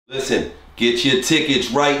Listen, get your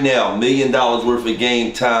tickets right now. $1 million worth of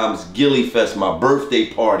game times. Gilly Fest, my birthday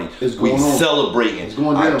party. We celebrating.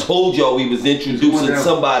 I told y'all we was introducing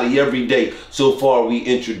somebody every day. So far we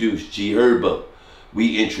introduced G Herbo.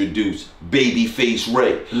 We introduced Babyface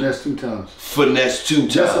Ray. Finesse 2 times. Finesse 2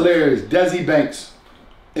 times. Just hilarious. Desi Banks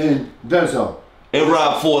and Benzo. And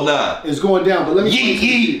Rob 49. It's going down, but let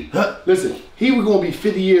me listen, he was gonna be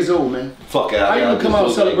 50 years old, man. Fuck out. How you gonna come out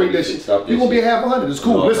and celebrate that shit? You're gonna be a half 100. It's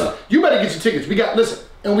cool. No, listen, you better get your tickets. We got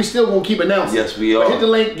and we still gonna keep announcing. Yes, we are. Hit the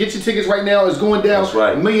link, get your tickets right now. It's going down. That's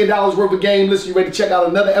right. $1 million worth of game. Listen, you ready to check out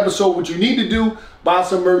another episode? What you need to do, buy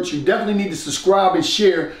some merch. You definitely need to subscribe and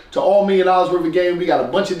share to all $1 million worth of game. We got a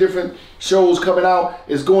bunch of different shows coming out.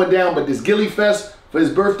 It's going down, but this Gilly Fest for his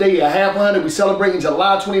birthday, a half 100. We celebrating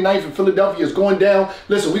July 29th in Philadelphia. It's going down.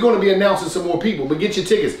 Listen, we're going to be announcing some more people, but get your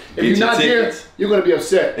tickets. If you're not there, you're going to be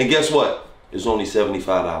upset. And guess what? It's only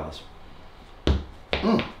 $75.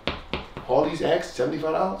 All these acts,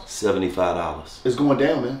 $75? $75. It's going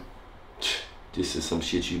down, man. This is some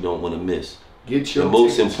shit you don't want to miss. Get your And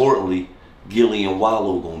most tickets. Importantly, Gilly and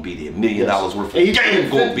Wallow gonna be there. $1 million worth of game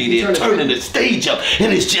gonna be there, turning the stage up,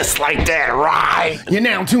 and it's just like that, right? You're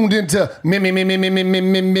now tuned into $1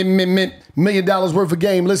 million worth of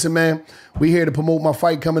game. Listen, man, we here to promote my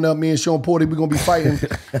fight coming up. Me and Shawn Porter, we're gonna be fighting.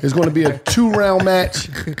 It's gonna be a 2-round match.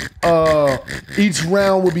 Each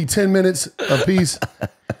round will be 10 minutes apiece.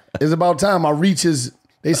 It's about time. My reaches.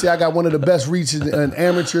 They say I got one of the best reaches in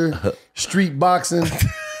amateur street boxing.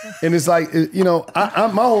 And it's like, you know, my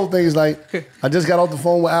whole thing is like, I just got off the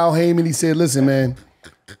phone with Al Heyman. He said, listen, man,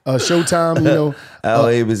 Showtime, you know. Al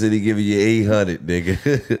Heyman said he giving you 800,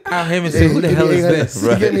 nigga. Al Heyman said, who the hell is this?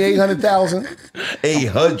 He gave me 800,000.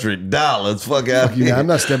 $800. Fuck out here. I'm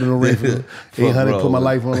not stepping in the ring for 800. Put my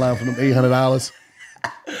life on the line for them $800.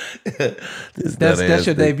 That's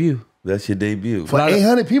your debut. That's your debut. For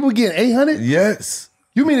 800 people getting 800? Yes.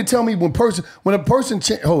 You mean to tell me when a person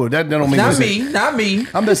that don't make not sense. me, not me.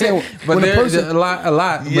 I'm just saying, but when there's a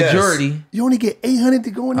lot, yes. Majority. You only get 800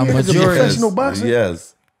 to go in there as a professional boxer?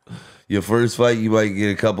 Yes. Your first fight, you might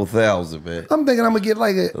get a couple thousand, man. I'm thinking I'm gonna get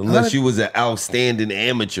like a unless you was an outstanding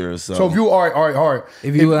amateur or something. So if you all right.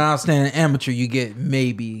 If you were an outstanding amateur, you get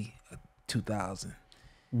maybe 2,000.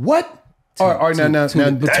 What? All right, now.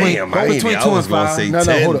 Between 2 and 5. No,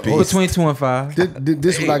 hold on. Between 2 and 5.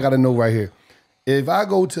 This is what I got to know right here. If I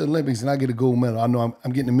go to the Olympics and I get a gold medal, I know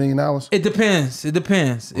I'm getting $1 million. It depends.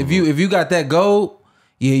 If you got that gold,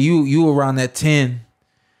 yeah, you around that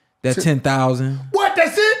 10,000. What?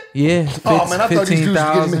 That's it? Yeah. Oh man, I thought these dudes were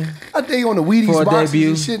getting me. I think on the Wheaties boxes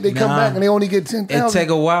and shit, they come back and they only get 10,000. It take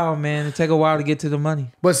a while, man. It take a while to get to the money.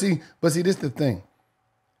 But see, this is the thing.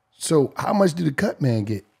 So how much do the cut man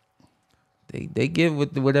get? They give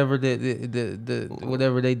with whatever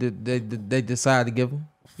whatever they decide to give them.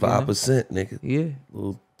 5%, nigga. Yeah.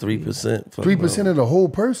 Little 3%. 3% of the whole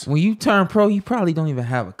person. When you turn pro, you probably don't even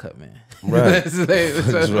have a cut, man. Right.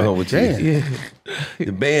 What's wrong with you? Yeah.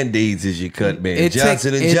 The Band-Aids is your cut, man. It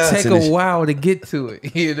Johnson & Johnson. It take a while to get to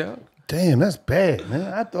it, you know? Damn, that's bad,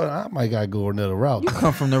 man. I thought I might gotta go another route. You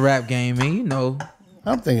come from the rap game, man. You know.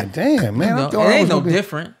 I'm thinking, damn, man. You know, it ain't no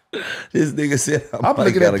different. This nigga said, I'm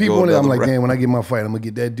looking at people and I'm like, damn, when I get my fight, I'm gonna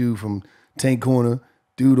get that dude from Tank Corner,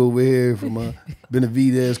 dude over here from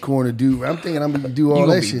Benavidez Corner, dude. I'm thinking I'm gonna do all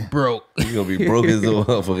that shit. Broke. You gonna be broke as a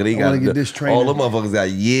motherfucker. They got get this all the motherfuckers got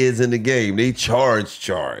years in the game. They charge.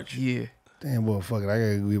 Yeah. Damn, well, fuck it. I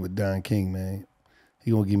gotta agree with Don King, man.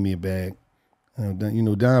 He gonna give me a bag. You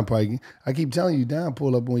know, Don probably. I keep telling you, Don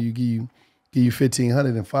pull up on you, give you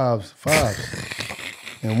 1,500 and fives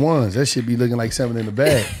and ones. That shit be looking like 7 in the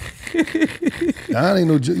bag. Don ain't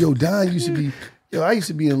no Don used to be. I used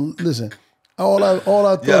to be in. Listen. All I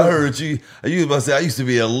thought. Yeah, I heard you. You was about to say I used to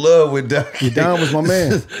be in love with Don. Yeah, Don was my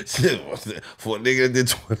man. For a nigga that did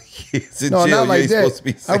 20 years in no, jail, not like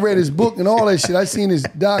that. I read his book and all that shit. I seen his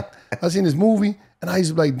doc. I seen his movie. And I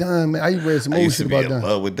used to be like, Don, man, I read some old shit about Don. I used to be in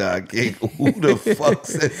love with Don King. Who the fuck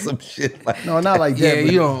said some shit like that? No, not like that.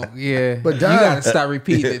 Yeah, you don't, But Don, you gotta stop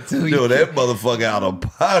repeating it too. No, that motherfucker out of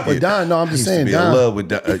pocket. But Don, no, I'm just saying, Don. in love with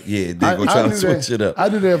Don. Yeah, they gonna try to switch it up. I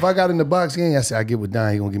knew that if I got in the box game, I said, I get with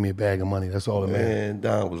Don, he gonna give me a bag of money. That's all that matters. Man,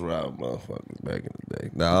 Don was robbing motherfuckers back in the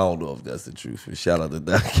day. Now, I don't know if that's the truth. But shout out to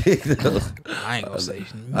Don King. I ain't gonna say.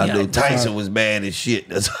 I know Tyson was mad as shit.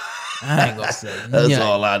 I ain't gonna say. That's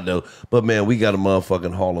all I know. But man, we got a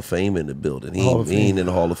motherfucking Hall of Fame in the building. He ain't in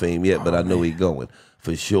the Hall of Fame yet, but I know he going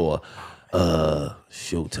for sure.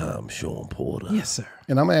 Showtime, Shawn Porter. Yes, sir.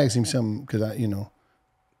 And I'm gonna ask him something because the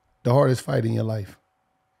hardest fight in your life.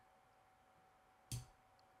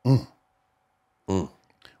 When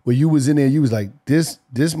you was in there, you was like, this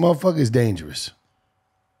motherfucker is dangerous.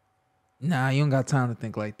 Nah, you don't got time to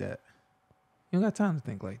think like that. You don't got time to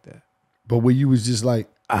think like that. But where you was just like,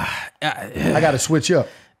 I got to switch up.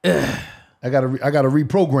 I got to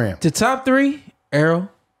reprogram. The top 3, Errol,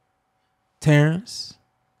 Terence,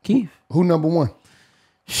 Keith. Who number 1?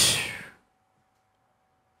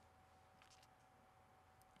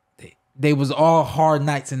 They was all hard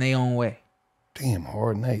nights in their own way. Damn,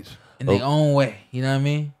 hard nights. In their own way. You know what I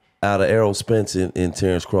mean? Out of Errol Spence and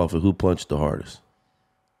Terence Crawford, who punched the hardest?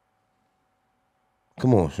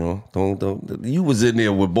 Come on, Shawn. Don't. You was in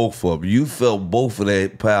there with both of them. You felt both of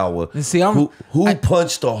that power. And see, who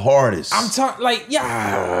punched the hardest? I'm talking like,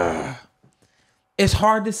 yeah. It's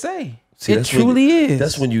hard to say. See, it truly is.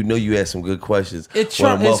 That's when you know you asked some good questions. When a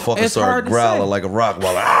motherfucker it's started growling like a rock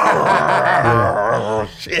while like,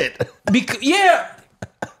 shit. Yeah,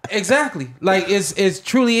 exactly. Like it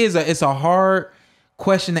truly is. It's a hard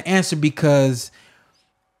question to answer because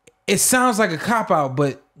it sounds like a cop out,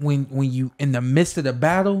 but when you in the midst of the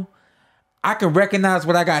battle, I can recognize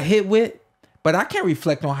what I got hit with, but I can't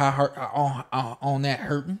reflect on how hurt on that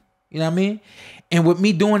hurting. You know what I mean? And with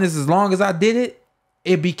me doing this, as long as I did it,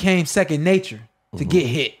 it became second nature to get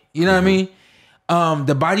hit. You know what I mean?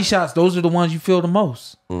 The body shots, those are the ones you feel the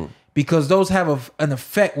most because those have an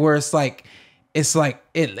effect where it's like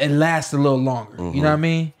it lasts a little longer. You know what I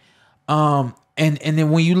mean? And then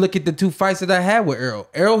when you look at the 2 fights that I had with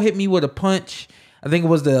Errol hit me with a punch. I think it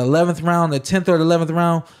was the 11th round, the 10th or the 11th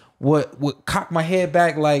round. What cocked my head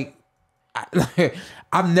back like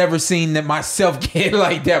I've never seen that myself get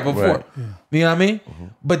like that before. Right. You know what I mean?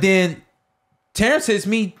 But then Terence hits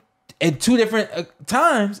me at 2 different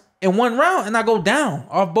times in 1 round, and I go down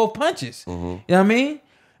off both punches. You know what I mean?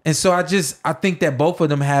 And so I think that both of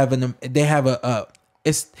them have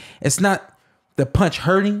it's not the punch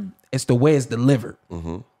hurting, it's the way it's delivered.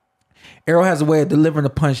 Errol has a way of delivering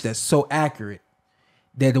a punch that's so accurate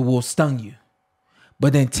that it will stun you.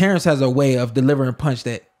 But then Terence has a way of delivering a punch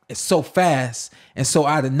that is so fast and so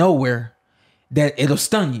out of nowhere that it'll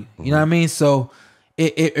stun you. You know what I mean? So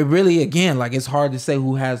it really, again, like it's hard to say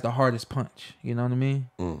who has the hardest punch. You know what I mean?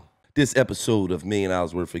 This episode of $1 Million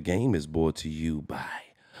Worth of Game is brought to you by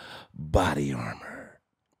Body Armor.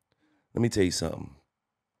 Let me tell you something.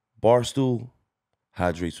 Barstool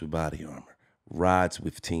hydrates with Body Armor. Rides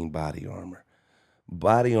with Team Body Armor.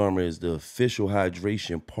 Body Armor is the official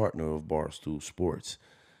hydration partner of Barstool Sports.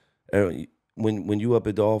 When you up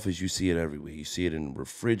at the office, you see it everywhere. You see it in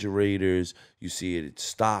refrigerators. You see it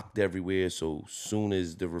stocked everywhere. So soon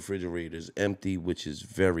as the refrigerator's empty, which is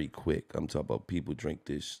very quick. I'm talking about people drink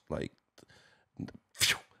this like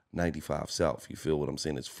 95 South. You feel what I'm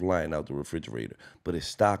saying? It's flying out the refrigerator. But it's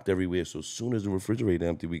stocked everywhere. So as soon as the refrigerator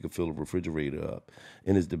empty, we can fill the refrigerator up.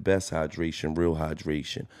 And it's the best hydration, real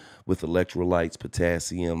hydration. With electrolytes,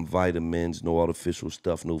 potassium, vitamins, no artificial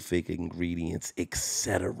stuff, no fake ingredients,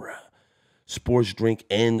 etc. Sports drink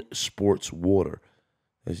and sports water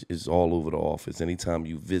is all over the office. Anytime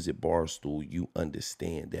you visit Barstool, you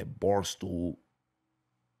understand that Barstool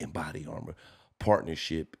and Body Armor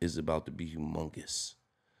partnership is about to be humongous.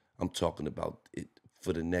 I'm talking about it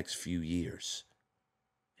for the next few years.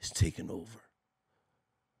 It's taking over.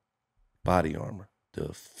 Body Armor, the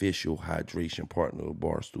official hydration partner of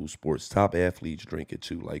Barstool Sports. Top athletes drink it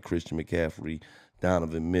too, like Christian McCaffrey,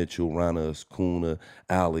 Donovan Mitchell, Rana Ascuna,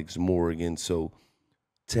 Alex Morgan. So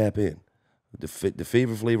tap in. The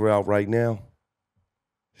favorite flavor out right now,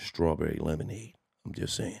 strawberry lemonade. I'm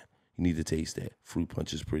just saying. You need to taste that. Fruit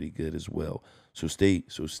punch is pretty good as well. So stay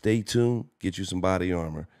tuned. Get you some Body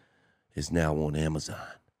Armor. It's now on Amazon.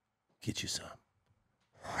 Get you some.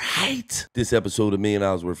 Right. This episode of $1 Million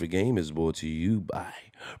Worth of Game is brought to you by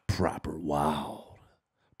Proper Wild.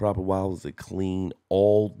 Proper Wild is a clean,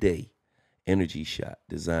 all-day energy shot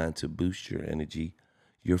designed to boost your energy,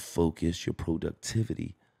 your focus, your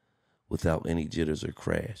productivity without any jitters or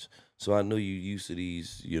crash. So I know you used to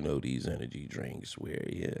these, these energy drinks where,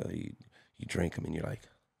 you drink them and you're like,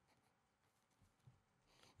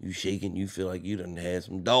 you shaking, you feel like you done had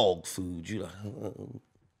some dog food. You like,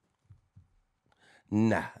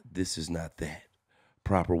 Nah, this is not that.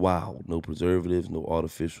 Proper Wild, no preservatives, no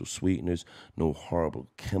artificial sweeteners, no horrible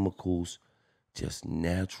chemicals, just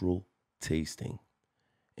natural tasting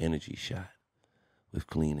energy shot with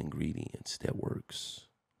clean ingredients that works.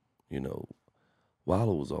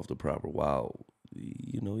 While it was off the Proper Wild,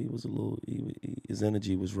 he was his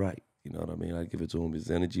energy was right. You know what I mean? I give it to him. His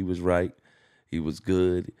energy was right. He was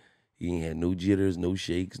good. He ain't had no jitters, no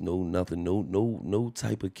shakes, no nothing, no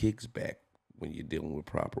type of kicks back when you're dealing with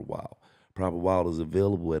Proper Wild. Proper Wild is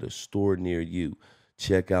available at a store near you.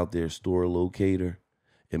 Check out their store locator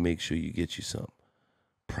and make sure you get you some.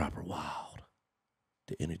 Proper Wild.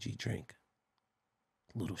 the energy drink.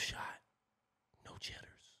 Little shot. No jitters.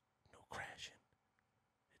 No crashing.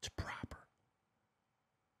 It's proper.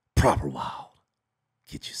 Proper wild.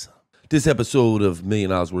 Get you some. This episode of $1 Million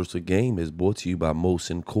Worth of Game is brought to you by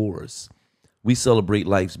Molson Coors. We celebrate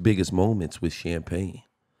life's biggest moments with champagne.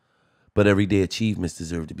 But everyday achievements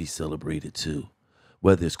deserve to be celebrated too.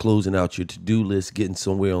 Whether it's closing out your to-do list, getting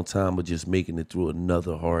somewhere on time, or just making it through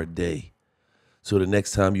another hard day. So the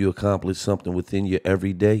next time you accomplish something within your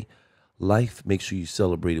everyday life, make sure you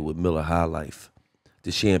celebrate it with Miller High Life.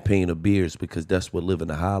 The champagne of beers, because that's what living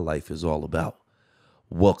a high life is all about.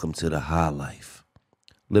 Welcome to the high life.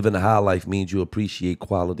 Living a high life means you appreciate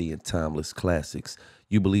quality and timeless classics.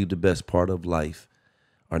 You believe the best part of life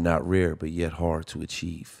are not rare, but yet hard to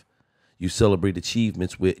achieve. You celebrate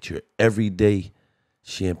achievements with your everyday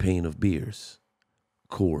champagne of beers,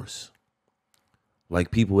 Coors, like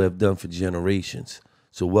people have done for generations.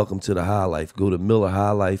 So welcome to the high life. Go to Miller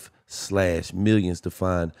High Life /millions to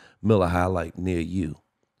find Miller High Life near you.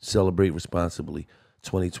 Celebrate responsibly.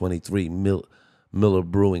 2023 Miller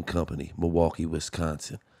Brewing Company, Milwaukee,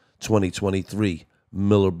 Wisconsin. 2023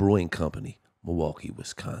 Miller Brewing Company, Milwaukee,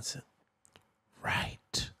 Wisconsin.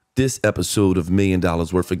 Right. This episode of $1 Million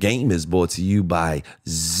Worth of Game is brought to you by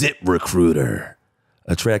ZipRecruiter.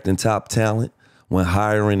 Attracting top talent when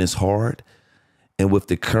hiring is hard, and with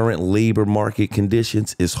the current labor market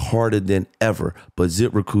conditions, it's harder than ever. But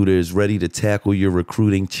ZipRecruiter is ready to tackle your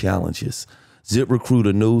recruiting challenges.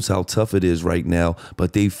 ZipRecruiter knows how tough it is right now,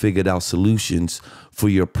 but they've figured out solutions for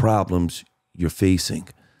your problems you're facing.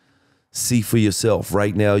 See for yourself.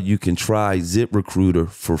 Right now, you can try ZipRecruiter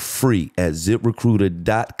for free at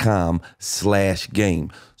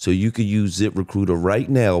ZipRecruiter.com/game. So you can use ZipRecruiter right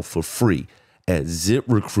now for free at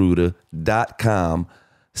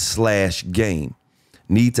ZipRecruiter.com/game.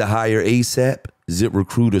 Need to hire ASAP?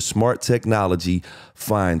 ZipRecruiter smart technology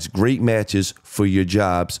finds great matches for your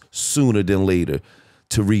jobs sooner than later.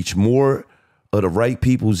 To reach more of the right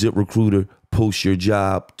people, ZipRecruiter posts your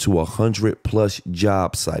job to 100+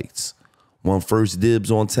 job sites. Want first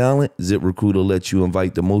dibs on talent? ZipRecruiter lets you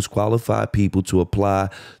invite the most qualified people to apply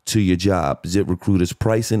to your job. ZipRecruiter's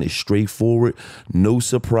pricing is straightforward, no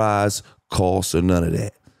surprise costs or none of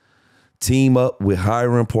that. Team up with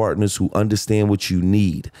hiring partners who understand what you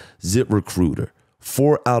need. ZipRecruiter.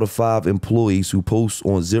 4 out of 5 employees who post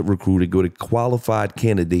on ZipRecruiter go to qualified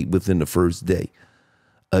candidate within the first day.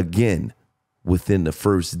 Again, within the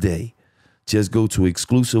first day. Just go to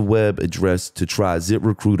exclusive web address to try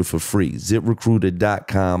ZipRecruiter for free.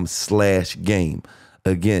 ZipRecruiter.com/game.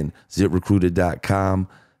 Again,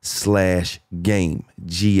 ZipRecruiter.com/game.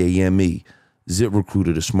 GAME.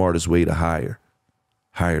 ZipRecruiter, the smartest way to hire.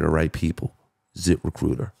 Hire the right people.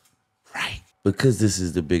 ZipRecruiter. Right. Because this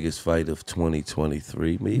is the biggest fight of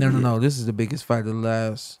 2023, maybe. No. This is the biggest fight of the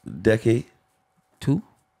last decade. 2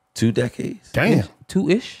 decades. Damn. Yeah,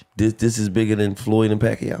 2-ish. This is bigger than Floyd and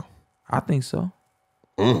Pacquiao. I think so.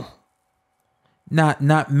 Not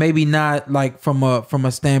like from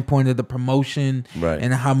a standpoint of the promotion, right,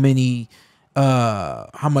 and how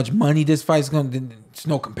much money this fight's gonna. It's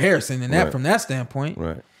no comparison in that, right, from that standpoint.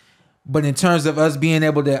 Right. But in terms of us being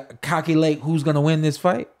able to calculate who's gonna win this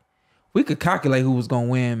fight, we could calculate who was gonna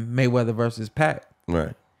win Mayweather versus Pac.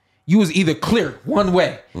 Right. You was either clear one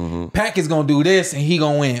way. Mm-hmm. Pac is gonna do this and he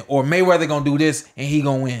gonna win, or Mayweather gonna do this and he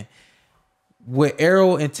gonna win. With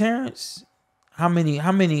Errol and Terence, how many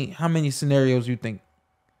scenarios you think?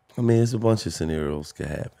 I mean, it's a bunch of scenarios could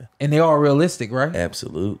happen, and they are realistic, right?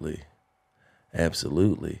 Absolutely.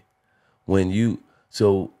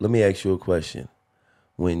 So let me ask you a question.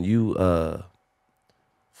 When you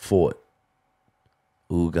fought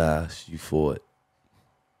Ugas, you fought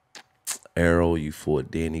Errol, you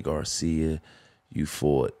fought Danny Garcia, you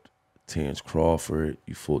fought Terence Crawford,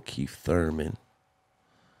 you fought Keith Thurman.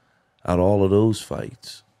 Out of all of those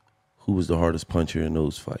fights, who was the hardest puncher in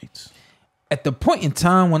those fights? At the point in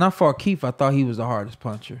time when I fought Keith, I thought he was the hardest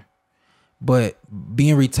puncher. But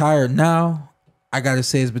being retired now, I got to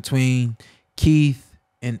say it's between Keith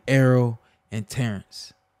and Errol and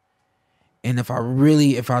Terence. And if I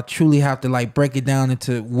truly have to like break it down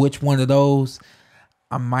into which one of those,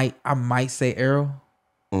 I might say Errol.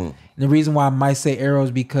 And the reason why I might say Errol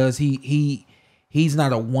is because he's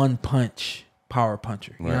not a one punch power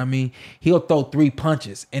puncher. You know what I mean? He'll throw 3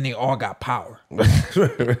 punches and they all got power. You know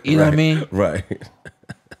what I mean? Right.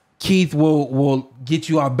 Keith will get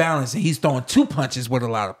you off balance and he's throwing 2 punches with a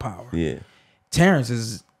lot of power. Yeah. Terence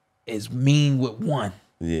is mean with 1.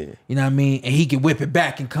 Yeah. You know what I mean? And he can whip it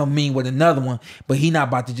back and come mean with another one, but he not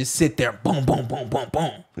about to just sit there boom, boom, boom, boom,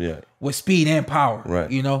 boom. Yeah. With speed and power. Right.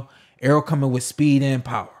 You know? Errol coming with speed and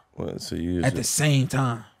power. Well, so you at the same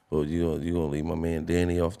time. Well, you gonna leave my man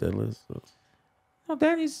Danny off that list? No,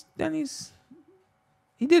 Danny's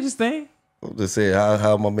he did his thing. I'm just saying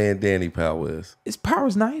how my man Danny power is. His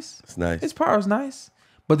power's nice. It's nice. His power's nice.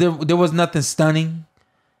 But there was nothing stunning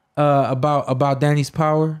about Danny's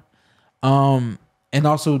power. And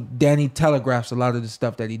also Danny telegraphs a lot of the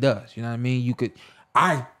stuff that he does. You know what I mean?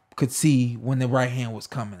 I could see when the right hand was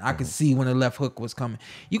coming. I could see when the left hook was coming.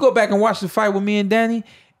 You go back and watch the fight with me and Danny,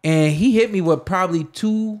 and he hit me with probably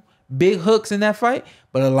 2 big hooks in that fight.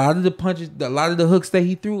 But a lot of the punches, a lot of the hooks that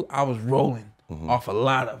he threw, I was rolling off a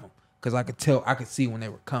lot of them because I could see when they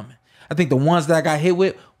were coming. I think the ones that I got hit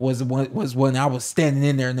with was when I was standing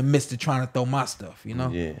in there in the midst of trying to throw my stuff. You know?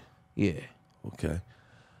 Yeah. Yeah. Okay.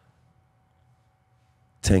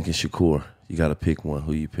 Tank and Shakur, you got to pick one.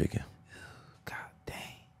 Who you picking? God dang.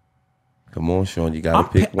 Come on, Shawn, you got to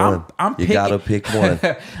pick one. You got to pick one.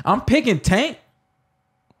 I'm picking Tank.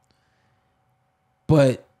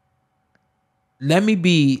 But let me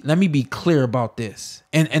be clear about this.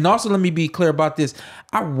 And also let me be clear about this.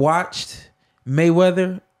 I watched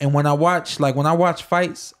Mayweather, and when I watch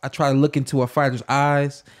fights, I try to look into a fighter's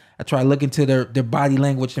eyes. I try to look into their body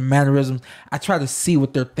language, their mannerisms. I try to see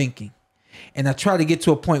what they're thinking. And I try to get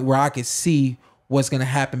to a point where I can see what's going to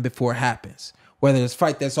happen before it happens. Whether it's a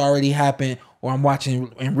fight that's already happened or I'm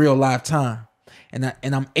watching in real live time. And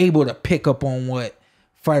I'm able to pick up on what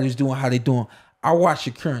fighters doing, how they doing. I watched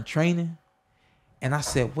Shakur in training, and I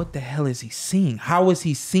said, what the hell is he seeing? How is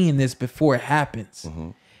he seeing this before it happens?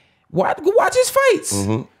 Watch his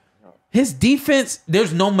fights. His defense,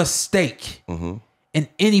 there's no mistake in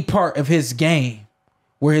any part of his game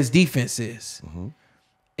where his defense is.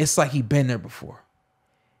 It's like he been there before.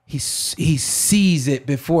 He sees it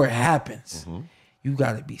before it happens. You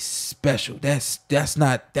got to be special. That's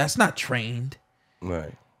not trained.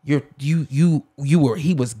 Right. He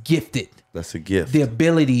was gifted. That's a gift. The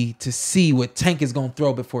ability to see what Tank is gonna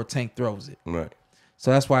throw before Tank throws it. Right. So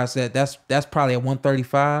that's why I said that's probably at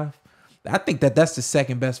 135. I think that's the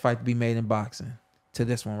second best fight to be made in boxing to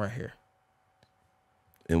this one right here.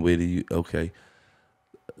 And where do you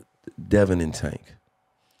Devin and Tank?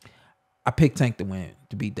 I picked Tank to win,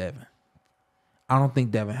 to beat Devin. I don't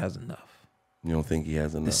think Devin has enough. You don't think he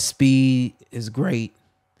has enough? The speed is great.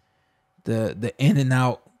 The in and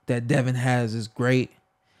out that Devin has is great.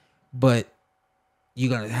 But you're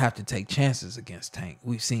going to have to take chances against Tank.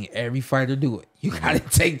 We've seen every fighter do it. You got to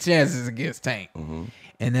take chances against Tank.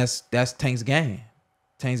 And that's Tank's game.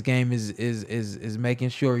 Tank's game is making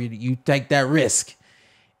sure you take that risk.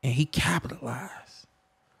 And he capitalized.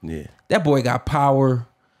 Yeah. That boy got power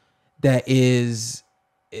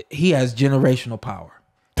he has generational power.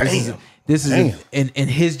 Damn. This is in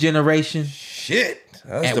his generation. Shit.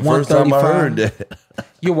 That's the first time I heard that.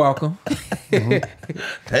 You're welcome.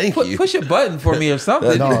 Thank you. Push a button for me or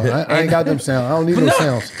something. No, I ain't got them sounds. I don't need those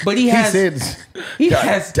sounds. But he has damn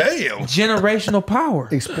generational power.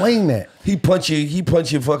 Explain that. He punch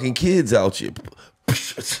your fucking kids out you.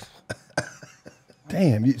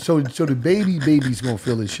 Damn. So the baby's gonna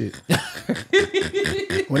feel this shit.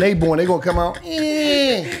 When they born, they gonna come out.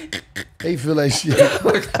 They feel that shit.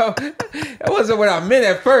 That wasn't what I meant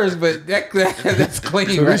at first, but that's clean.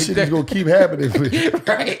 So right this shit there. is gonna keep happening for you.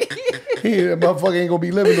 Right. That motherfucker ain't gonna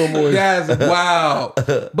be living no more. That's wow.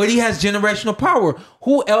 But he has generational power.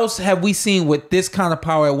 Who else have we seen with this kind of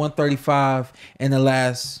power at 135 in the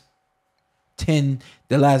last decade?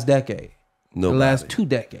 Nobody. The last 2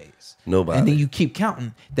 decades. Nobody. And then you keep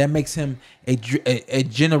counting. That makes him a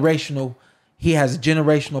generational. He has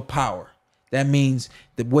generational power. That means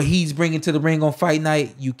that what he's bringing to the ring on fight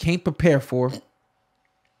night, you can't prepare for.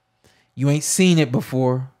 You ain't seen it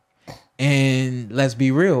before. And let's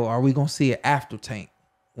be real, are we going to see it after Tank?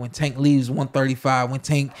 When Tank leaves 135, when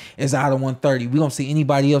Tank is out of 130, we going to see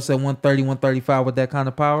anybody else at 130, 135 with that kind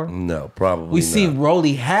of power? No, probably We've not. seen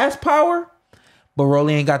Rolly has power, but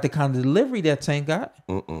Rolly ain't got the kind of delivery that Tank got.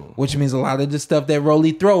 Which means a lot of the stuff that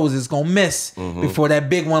Rolly throws is going to miss before that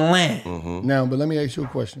big one land. Now, but let me ask you a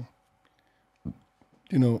question.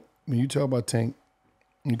 You know, when you talk about Tank,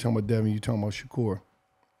 you talking about Devin, you talking about Shakur.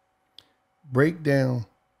 Break down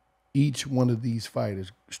each one of these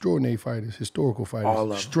fighters, extraordinary fighters, historical fighters, All of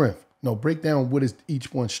them. strength. No, break down what is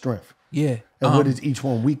each one's strength. Yeah. And what is each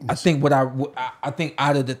one weakness. I think I think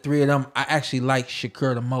out of the 3 of them, I actually like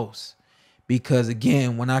Shakur the most. Because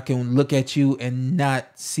again, when I can look at you and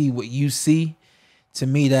not see what you see, to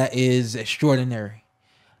me that is extraordinary.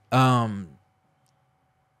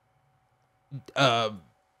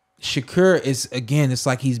 Shakur is, again, it's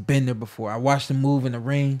like he's been there before. I watched him move in the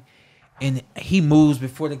ring, and he moves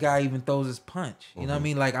before the guy even throws his punch. You know what I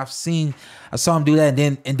mean? Like I saw him do that,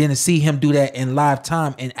 and then to see him do that in live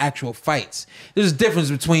time in actual fights. There's a difference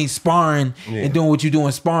between sparring and doing what you do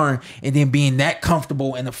in sparring, and then being that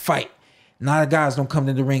comfortable in a fight. A lot of guys don't come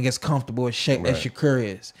to the ring as comfortable as Shakur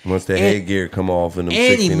is. Once the headgear come off in them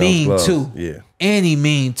and he 16 mean gloves. too. Yeah. And he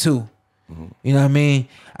mean too. You know what I mean?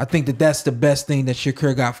 I think that's the best thing that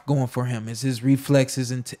Shakur got going for him is his reflexes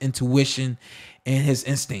and intuition and his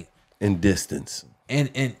instinct. And distance.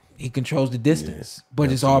 And he controls the distance.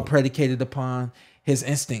 But it's all predicated upon his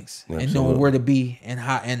instincts and knowing where to be and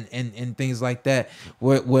how and things like that.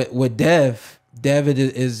 With Dev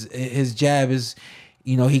is his jab is,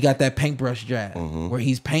 you know, he got that paintbrush jab where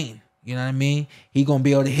he's painting. You know what I mean? He gonna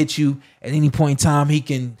be able to hit you at any point in time. He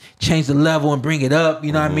can change the level and bring it up.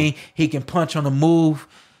 You know what I mean? He can punch on the move.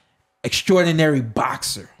 Extraordinary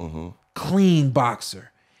boxer, clean boxer.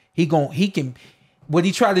 He can. What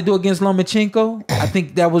he tried to do against Lomachenko, I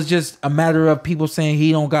think that was just a matter of people saying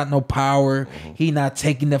he don't got no power. He not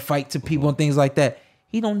taking the fight to people and things like that.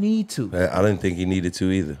 He don't need to. I didn't think he needed to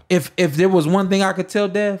either. If there was one thing I could tell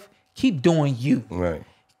Dev, keep doing you. Right.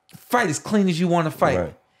 Fight as clean as you want to fight.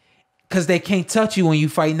 Right. Because they can't touch you when you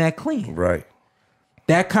fighting that clean. Right.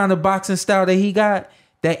 That kind of boxing style that he got,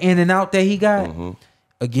 that in and out that he got,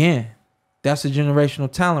 again, that's a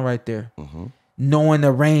generational talent right there. Knowing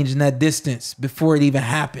the range and that distance before it even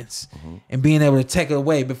happens and being able to take it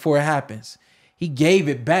away before it happens. He gave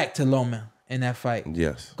it back to Loma in that fight.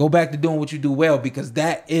 Yes. Go back to doing what you do well because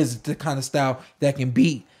that is the kind of style that can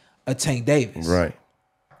beat a Tank Davis. Right.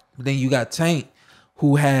 But then you got Tank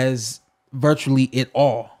who has virtually it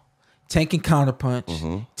all. Tank can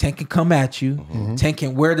counterpunch. Tank can come at you. Tank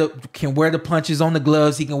can wear the punches on the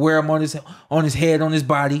gloves. He can wear them on his head, on his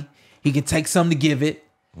body. He can take some to give it.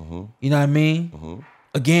 You know what I mean?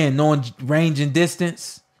 Again, knowing range and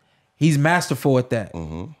distance, he's masterful at that.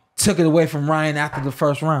 Took it away from Ryan after the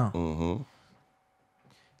first round.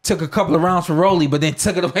 Took a couple of rounds for Rolly, but then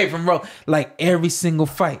took it away from Rolly. Like every single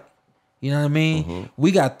fight. You know what I mean?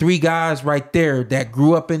 We got 3 guys right there that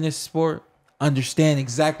grew up in this sport, understand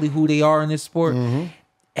exactly who they are in this sport,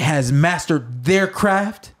 has mastered their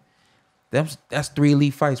craft. That's 3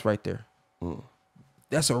 elite fights right there.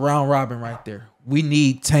 That's a round robin right there. We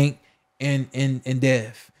need Tank and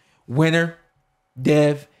Dev. Winner,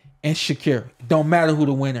 Dev, and Shakur. It don't matter who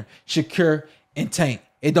the winner. Shakur and Tank.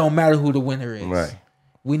 It don't matter who the winner is. Right.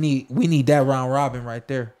 We need that round robin right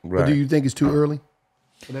there. Right. But do you think it's too early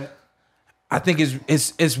for that? I think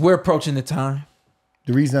it's we're approaching the time.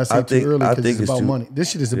 The reason I say too early because it's about too, money.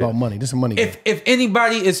 This shit is about money. This is a money game. If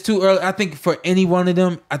anybody is too early, I think for any one of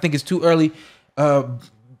them, I think it's too early.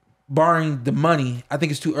 Barring the money, I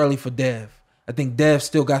think it's too early for Dev. I think Dev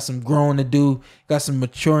still got some growing to do, got some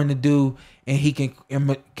maturing to do, and he can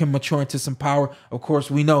mature into some power. Of course,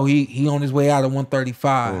 we know he on his way out of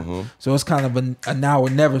 135, so it's kind of a now or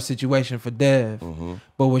never situation for Dev.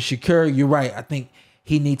 But with Shakur, you're right. I think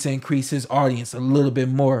he needs to increase his audience a little bit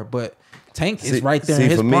more. But Tank is right there. In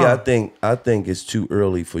his for me, palm. I think it's too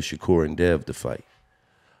early for Shakur and Dev to fight.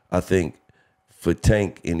 I think for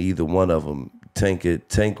Tank and either one of them. Tank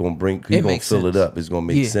gonna bring. He gonna fill it up. It's gonna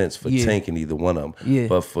make sense for Tank and either one of them.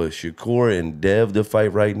 But for Shakur and Dev to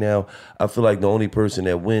fight right now, I feel like the only person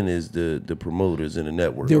that win is the promoters and the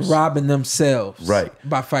networks. They're robbing themselves, right,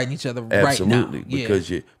 by fighting each other. Absolutely, right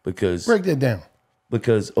now. because break that down.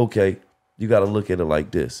 Because okay, you got to look at it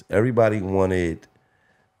like this. Everybody wanted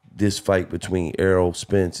this fight between Errol,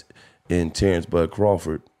 Spence, and Terence Bud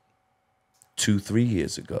Crawford 2-3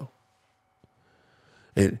 years ago.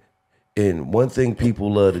 And one thing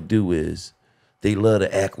people love to do is they love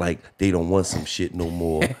to act like they don't want some shit no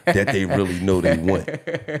more that they really know they want.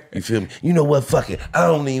 You feel me? You know what? Fuck it. I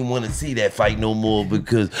don't even want to see that fight no more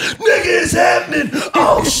because nigga, it's happening.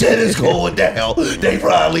 Oh shit, it's going down. They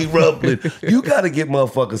probably rumbling. You got to get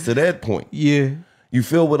motherfuckers to that point. Yeah. You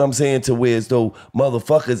feel what I'm saying? To where as though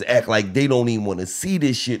motherfuckers act like they don't even want to see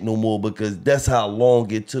this shit no more because that's how long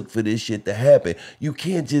it took for this shit to happen. You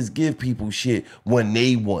can't just give people shit when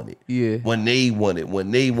they want it. Yeah. When they want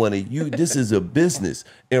it. This is a business.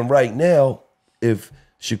 And right now, if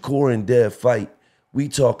Shakur and Dev fight, we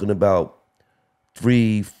talking about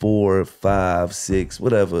 $3, $4, $5, $6,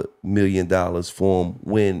 whatever $1 million for them.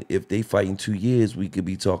 When if they fight in 2 years, we could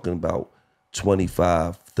be talking about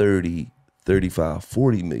 25, 30, 35,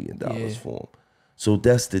 $40 million for them. So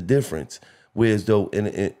that's the difference. Whereas though,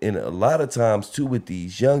 in a lot of times too with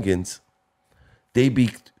these youngins, they be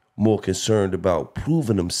more concerned about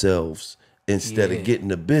proving themselves instead of getting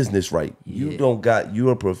the business right.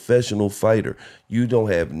 You're a professional fighter. You don't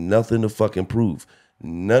have nothing to fucking prove.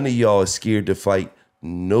 None of y'all is scared to fight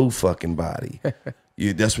no fucking body.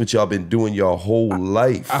 That's what y'all been doing your whole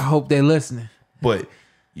life. I hope they're listening. But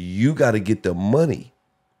you got to get the money.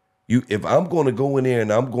 If I'm going to go in there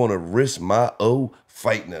and I'm going to risk my O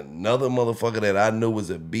fighting another motherfucker that I know is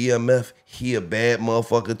a BMF, he a bad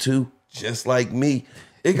motherfucker too, just like me,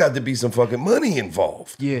 it got to be some fucking money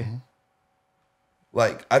involved. Yeah.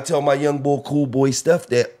 Like, I tell my young boy, cool boy Steph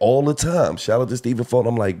that all the time. Shout out to Stephen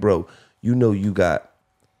Fulton. I'm like, bro, you know you got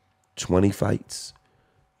 20 fights.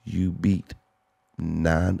 You beat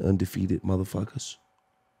 9 undefeated motherfuckers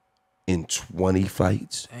in 20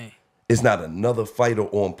 fights. Dang. It's not another fighter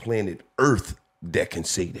on planet Earth that can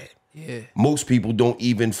say that. Yeah. Most people don't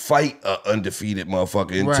even fight an undefeated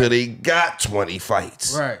motherfucker until they got 20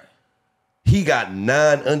 fights. Right. He got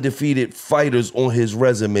 9 undefeated fighters on his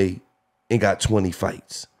resume and got 20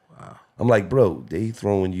 fights. Wow. I'm like, bro, they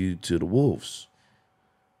throwing you to the wolves.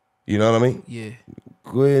 You know what I mean? Yeah.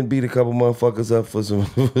 Go ahead and beat a couple motherfuckers up for some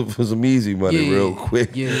for some easy money real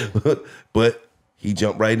quick. Yeah. But he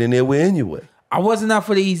jumped right in there with anyway. I wasn't out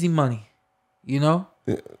for the easy money, you know?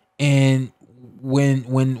 Yeah. And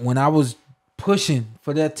when I was pushing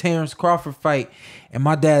for that Terence Crawford fight, and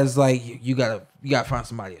my dad's like, you gotta find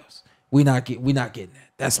somebody else. We not getting that.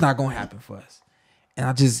 That's not gonna happen for us. And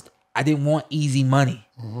I didn't want easy money.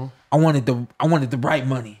 Mm-hmm. I wanted the right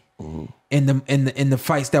money. Mm-hmm. In the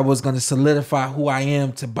fights that was gonna solidify who I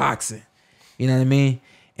am to boxing. You know what I mean?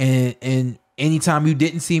 And anytime you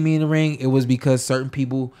didn't see me in the ring, it was because certain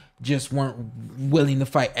people just weren't willing to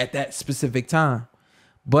fight at that specific time.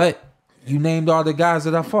 But you named all the guys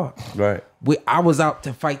that I fought. Right. I was out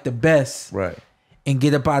to fight the best. Right. And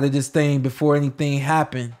get up out of this thing before anything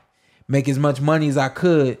happened. Make as much money as I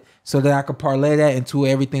could so that I could parlay that into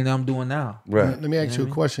everything that I'm doing now. Right. Let me ask you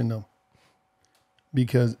a question though.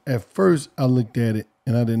 Because at first I looked at it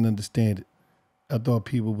and I didn't understand it. I thought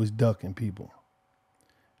people was ducking people.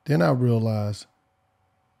 Then I realized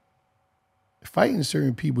fighting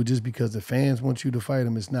certain people just because the fans want you to fight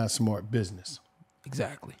them is not smart business.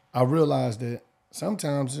 Exactly. I realized that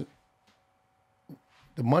sometimes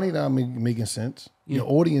the money that I'm making sense. Yeah.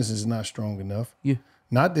 Your audience is not strong enough. Yeah.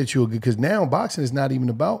 Not that you're good, because now boxing is not even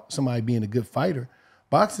about somebody being a good fighter.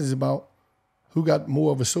 Boxing is about who got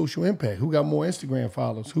more of a social impact, who got more Instagram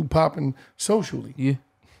followers, who popping socially. Yeah.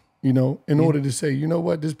 You know, in order to say, you know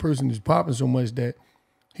what, this person is popping so much that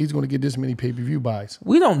he's going to get this many pay-per-view buys.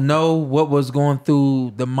 We don't know what was going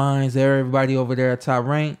through the minds of everybody over there at Top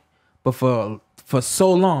Rank, but for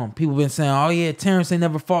so long, people been saying, oh yeah, Terence ain't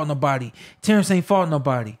never fought nobody. Terence ain't fought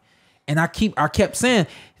nobody. And I kept saying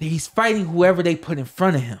that he's fighting whoever they put in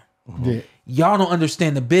front of him. Yeah. Y'all don't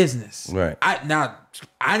understand the business. Right. I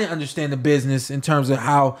didn't understand the business in terms of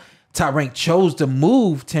how Top Rank chose to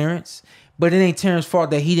move Terence, but it ain't Terence's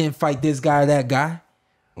fault that he didn't fight this guy or that guy.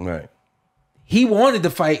 Right. He wanted to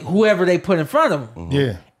fight whoever they put in front of him. Mm-hmm.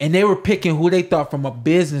 Yeah. And they were picking who they thought from a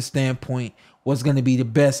business standpoint was going to be the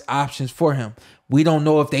best options for him. We don't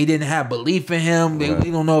know if they didn't have belief in him.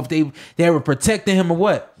 We don't know if they were protecting him or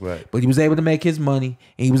what. Right. But he was able to make his money,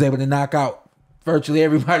 and he was able to knock out virtually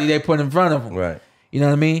everybody they put in front of him. Right. You know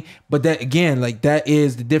what I mean? But that again, like that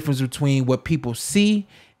is the difference between what people see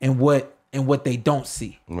and what they don't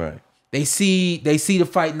see. Right. They see the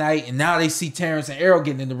fight night, and now they see Terence and Errol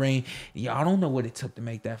getting in the ring. Y'all don't know what it took to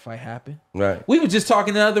make that fight happen. Right. We were just talking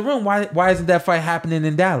in the other room. Why isn't that fight happening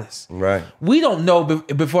in Dallas? Right. We don't know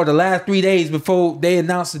before the last 3 days before they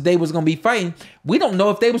announced that they was going to be fighting. We don't know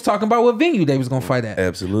if they was talking about what venue they was going to fight at.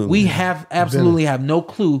 Absolutely. We absolutely have no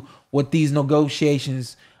clue what these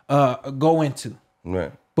negotiations go into.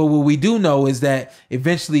 Right. But what we do know is that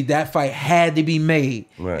eventually that fight had to be made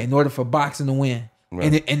in order for boxing to win.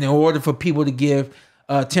 Right. And in order for people to give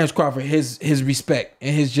Terence Crawford his respect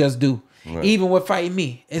and his just due. Right. Even with fighting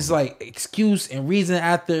me, it's like excuse and reason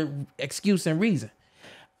after excuse and reason.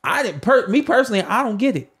 Me personally, I don't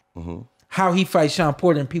get it. Mm-hmm. How he fights Shawn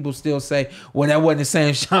Porter and people still say, well, that wasn't the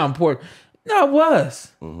same Shawn Porter. No, it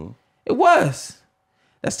was. Mm-hmm. It was.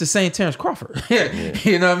 That's the same Terence Crawford.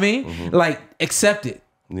 You know what I mean? Mm-hmm. Like, accept it.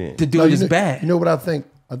 Yeah. To do it is bad. You know what I think?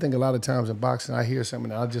 I think a lot of times in boxing, I hear something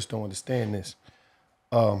and I just don't understand this.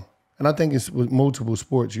 And I think it's with multiple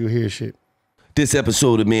sports, you'll hear shit. This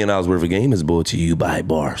episode of $1 Million Worth of Game is brought to you by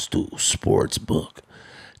Barstool Sportsbook.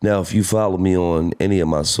 Now, if you follow me on any of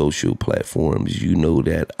my social platforms, you know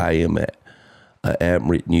that I am an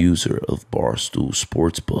avid user of Barstool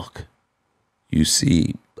Sportsbook. You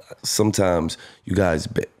see, sometimes you guys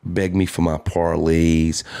beg me for my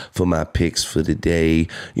parlays, for my picks for the day.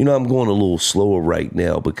 You know, I'm going a little slower right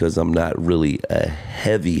now because I'm not really a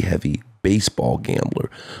heavy baseball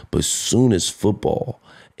gambler. But soon as football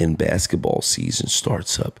and basketball season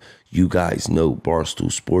starts up, You guys know Barstool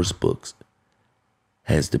Sportsbooks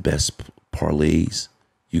has the best parlays.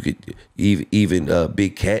 You could even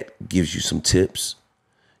Big Cat gives you some tips.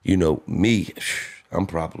 You know, me, I'm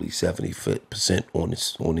probably 70%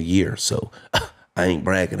 on the year. So I ain't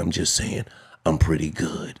bragging. I'm just saying I'm pretty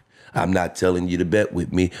good. I'm not telling you to bet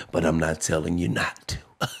with me, but I'm not telling you not to.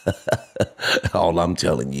 All I'm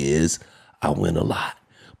telling you is I win a lot.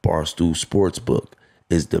 Barstool Sportsbook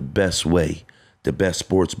is the best way, the best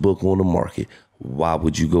sports book on the market. Why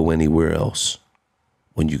would you go anywhere else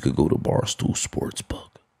when you could go to Barstool Sportsbook?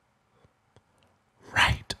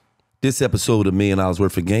 Right. This episode of $1 Million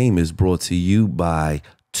Worth of Game is brought to you by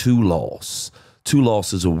Dollaz.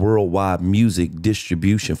 Dollaz is a worldwide music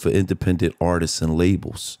distribution for independent artists and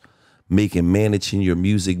labels, making managing your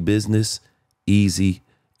music business easy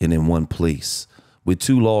and in one place. With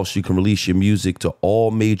Dollaz, you can release your music to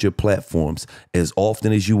all major platforms as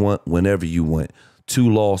often as you want, whenever you want.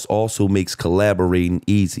 Dollaz also makes collaborating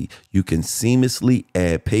easy. You can seamlessly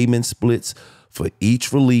add payment splits for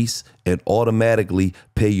each release and automatically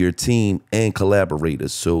pay your team and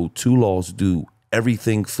collaborators. So Dollaz do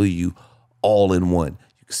everything for you all in one.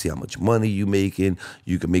 You can see how much money you're making.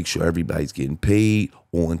 You can make sure everybody's getting paid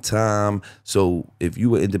on time. So if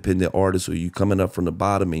you an independent artist or you coming up from the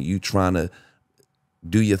bottom and you trying to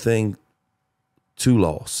do your thing,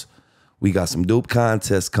 Dollaz. We got some dope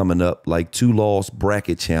contests coming up like Dollaz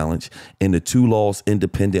Bracket Challenge and the Dollaz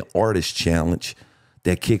Independent Artist Challenge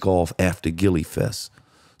that kick off after Gilly Fest.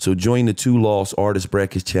 So join the Dollaz Artist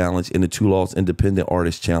Bracket Challenge and the Dollaz Independent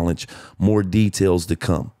Artist Challenge. More details to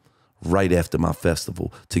come right after my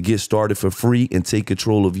festival. To get started for free and take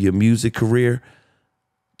control of your music career,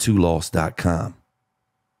 Dollaz.com.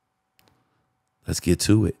 Let's get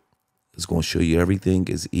to it. It's going to show you everything.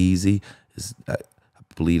 It's easy. I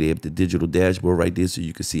believe they have the digital dashboard right there so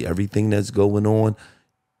you can see everything that's going on.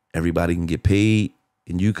 Everybody can get paid,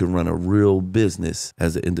 and you can run a real business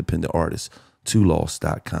as an independent artist.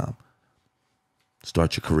 Dollaz.com.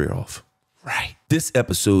 Start your career off right. This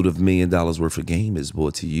episode of $1 Million Worth of Game is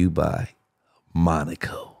brought to you by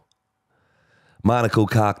Monaco. Monaco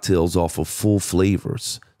cocktails offer full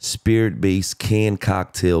flavors, spirit-based canned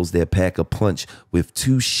cocktails that pack a punch with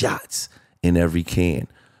 2 shots in every can,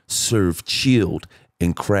 served chilled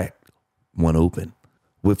and cracked one open.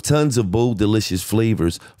 With tons of bold, delicious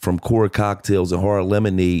flavors, from core cocktails and hard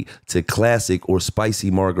lemonade to classic or spicy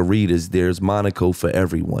margaritas, there's Monaco for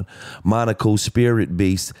everyone. Monaco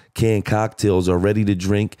spirit-based canned cocktails are ready to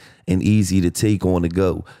drink and easy to take on the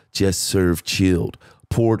go. Just serve chilled.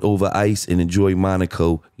 Pour it over ice and enjoy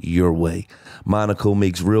Monaco your way. Monaco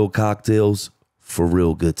makes real cocktails for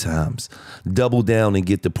real good times. Double down and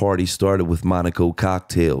get the party started with Monaco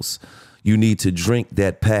cocktails. You need to drink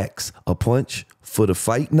that packs a punch for the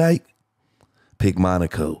fight night? Pick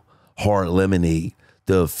Monaco Hard Lemonade,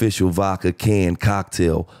 the official vodka canned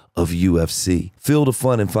cocktail of UFC. Feel the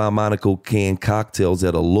fun and find Monaco canned cocktails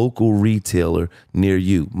at a local retailer near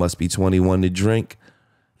you. Must be 21 to drink,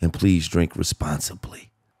 and please drink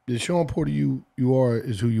responsibly. The Shawn Porter you are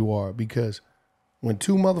is who you are, because when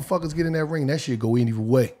 2 motherfuckers get in that ring, that shit go either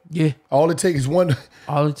way. Yeah. All it takes is one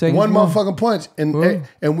motherfucking punch. And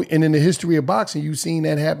in the history of boxing, you've seen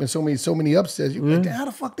that happen so many upsets. You're like, how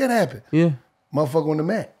the fuck that happened? Yeah. Motherfucker on the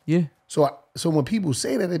mat. Yeah. So when people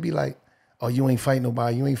say that, they be like, oh, you ain't fighting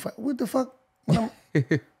nobody. You ain't fight. What the fuck?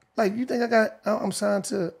 Like, you think I'm signed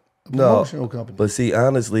to a promotional company? But see,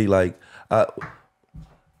 honestly, like,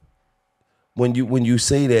 when you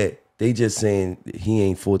say that, they just saying he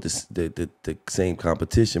ain't fought the same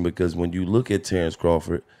competition, because when you look at Terence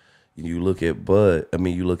Crawford, you look at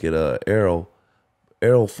Errol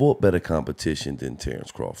fought better competition than Terence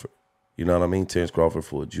Crawford. You know what I mean? Terence Crawford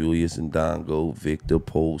fought Julius Ndongo, Victor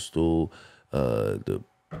Postal, the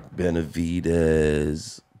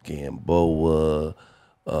Benavidez, Gamboa,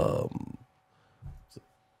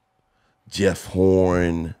 Jeff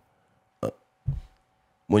Horn.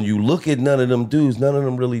 When you look at none of them dudes, none of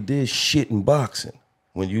them really did shit in boxing.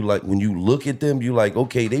 When you look at them, you like,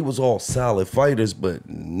 okay, they was all solid fighters, but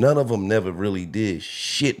none of them never really did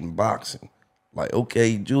shit in boxing. Like,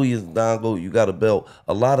 okay, Julius Ndongo, you got a belt.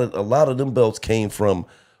 A lot of them belts came from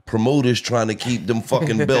promoters trying to keep them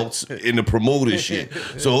fucking belts in the promoter shit.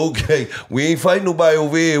 So, okay, we ain't fighting nobody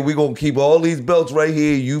over here. We gonna keep all these belts right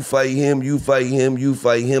here. You fight him, you fight him, you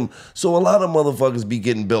fight him. So a lot of motherfuckers be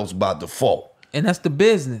getting belts by default. And that's the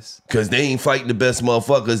business. Because they ain't fighting the best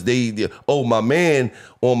motherfuckers. My man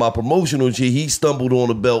on my promotional shit, he stumbled on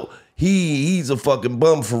a belt. He's a fucking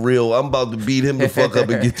bum for real. I'm about to beat him the fuck up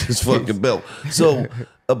and get this fucking belt. So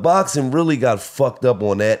boxing really got fucked up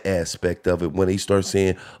on that aspect of it when they start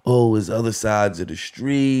saying, oh, it's other sides of the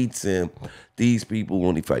streets and these people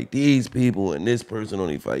only fight these people and this person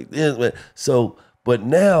only fight this. So, but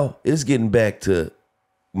now it's getting back to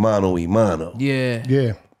mano y mano. Yeah.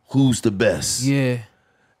 Yeah. Who's the best? Yeah.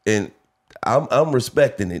 And I'm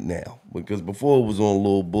respecting it now because before it was on a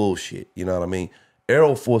little bullshit. You know what I mean?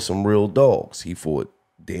 Errol fought some real dogs. He fought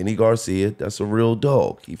Danny Garcia, that's a real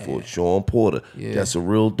dog. He fought Shawn Porter, that's a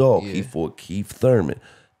real dog. He fought Keith Thurman,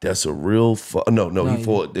 that's a real he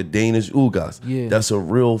fought the Danish Ugas, that's a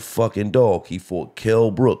real fucking dog. He fought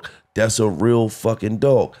Kell Brook, that's a real fucking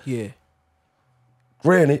dog. Yeah.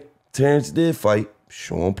 Granted, Terence did fight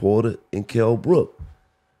Shawn Porter and Kell Brook,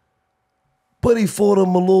 but he fought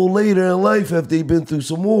him a little later in life after he'd been through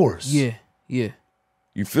some wars. Yeah. Yeah.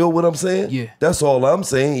 You feel what I'm saying? Yeah. That's all I'm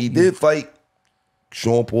saying. He did fight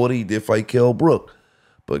Shawn Porter, he did fight Kell Brook.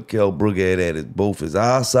 But Kell Brook had both his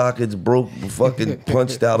eye sockets broke, fucking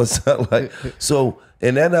punched out or something like. So,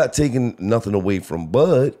 and they're not taking nothing away from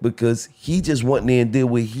Bud because he just went there and did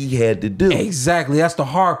what he had to do. Exactly. That's the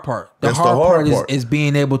hard part. The hard part is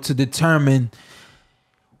being able to determine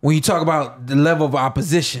when you talk about the level of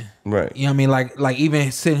opposition. Right. You know what I mean? Like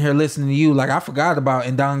even sitting here listening to you, like I forgot about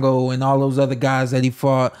Ndongo and all those other guys that he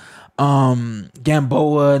fought.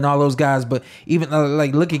 Gamboa and all those guys, but even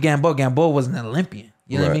like look at Gamboa. Gamboa was an Olympian.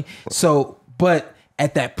 You know what I mean? So, but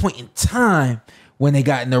at that point in time when they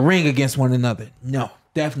got in the ring against one another, no,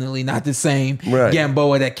 definitely not the same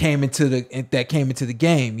Gamboa that came into the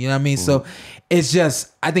game. You know what I mean? So it's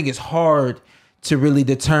just I think it's hard to really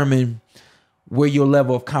determine where your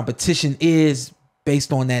level of competition is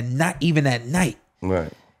based on that. Not even that night,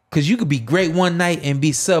 right? Because you could be great one night and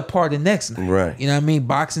be subpar the next night. Right. You know what I mean?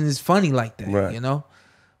 Boxing is funny like that. Right. You know?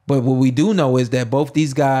 But what we do know is that both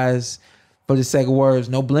these guys, for the sake of words,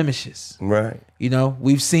 no blemishes. Right. You know,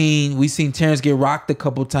 we've seen Terence get rocked a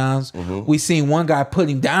couple times. We've seen one guy put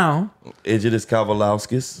him down. Edgedis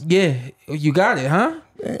Kavalauskas. Yeah. You got it, huh?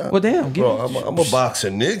 Yeah, well, damn. Bro, I'm a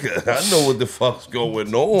boxing nigga. I know what the fuck's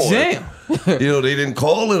going on. Damn. You know, they didn't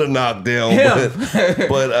call it a knockdown,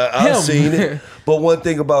 but I've seen it. But one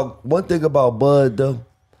thing about Bud though,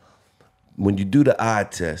 when you do the eye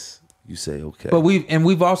test, you say okay. But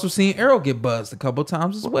we've also seen Errol get buzzed a couple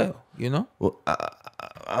times as well. You know. Well,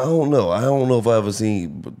 I don't know. I don't know if I ever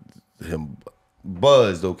seen him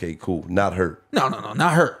buzzed. Okay, cool. Not hurt. No,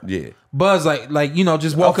 not hurt. Yeah. Buzz like you know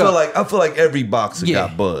just walk up. I feel like every boxer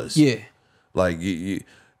got buzzed. Yeah. Like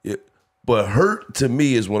but hurt to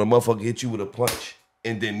me is when a motherfucker hit you with a punch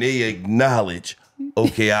and then they acknowledge,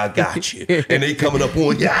 okay, I got you. And they coming up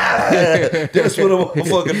on, that's what a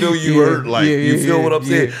motherfucker do, you hurt. Like, you feel what I'm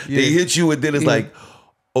saying? They hit you and then it's like,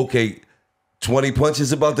 okay, 20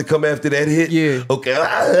 punches about to come after that hit? Yeah. Okay,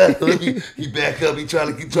 he back up, he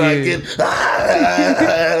trying to get trying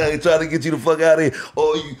to get you the fuck out of here.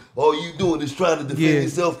 All you doing is trying to defend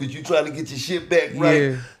yourself because you trying to get your shit back right.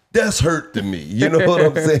 Yeah. That's hurt to me. You know what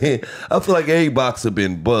I'm saying? I feel like every boxer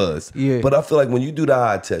been buzzed. Yeah. But I feel like when you do the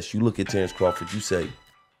eye test, you look at Terence Crawford, you say,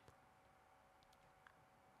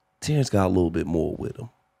 Terence got a little bit more with him.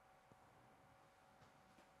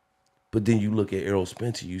 But then you look at Errol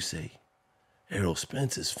Spence, you say, Errol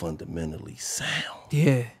Spence is fundamentally sound.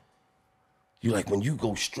 Yeah. You like when you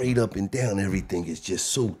go straight up and down, everything is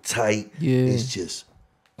just so tight. Yeah. It's just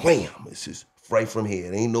wham. It's just right from here.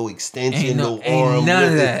 It ain't no extension, ain't no arm. None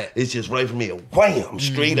of that. It's just right from here. Wham,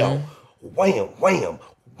 straight out. Wham, wham,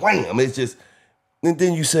 wham. It's just, and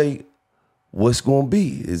then you say, what's going to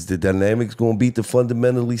be? Is the dynamics going to beat the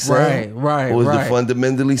fundamentally sound? Right. Or is the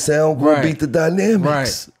fundamentally sound going to beat the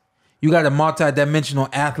dynamics? Right. You got a multi-dimensional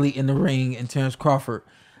athlete in the ring in Terence Crawford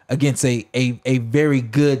against a very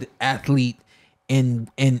good athlete in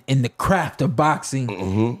the craft of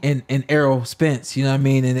boxing in Errol Spence. You know what I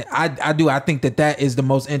mean? And I think that is the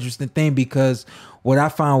most interesting thing because what I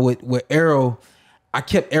found with Errol, I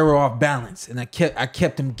kept Errol off balance and I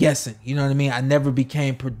kept him guessing. You know what I mean? I never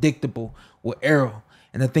became predictable with Errol.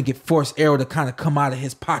 And I think it forced Errol to kind of come out of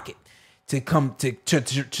his pocket to come to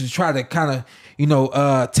try to kind of, you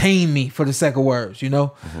know, tame me for the sake of words, you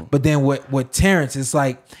know? But then with Terence, it's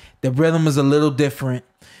like the rhythm is a little different.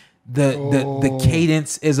 The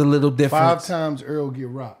cadence is a little different. 5 times Errol get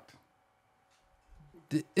rocked.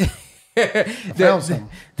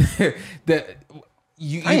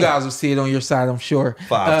 You guys will see it on your side, I'm sure.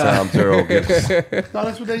 5 times Errol gets. No,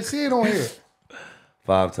 that's what they said on here.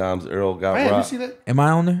 5 times Errol got Man, rocked. you see that? Am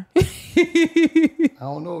I on there? I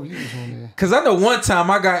don't know if you was on there. Because I know one time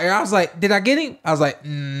I was like, did I get him? I was like,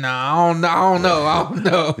 nah, I don't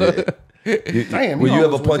know. Yeah. Damn, when you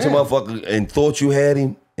ever punch a motherfucker and thought you had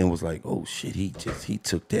him, and was like, oh shit, he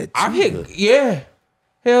took that. I hit, yeah,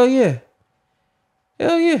 hell yeah,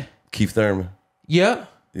 Keith Thurman. Yeah.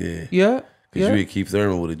 Yeah. Yeah. Because you hit Keith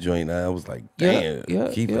Thurman with a joint. I was like, damn,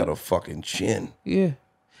 Keith got a fucking chin. Yeah.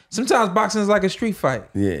 Sometimes boxing is like a street fight.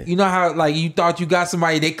 Yeah. You know how like you thought you got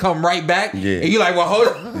somebody, they come right back. Yeah. And you're like, well, hold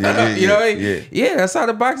on. You know what I mean? Yeah, that's how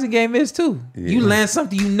the boxing game is too. Yeah. You land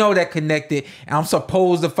something you know that connected, and I'm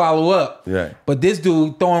supposed to follow up. Right. But this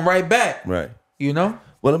dude throwing right back. Right. You know?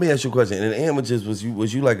 Well, let me ask you a question. In the amateurs,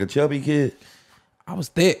 was you like a chubby kid? I was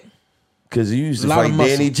thick. Because you used to fight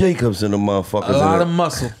Danny Jacobs and the motherfuckers. A lot of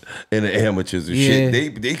muscle. In the amateurs and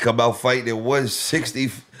shit. They come out fighting at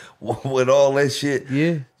 160 with all that shit.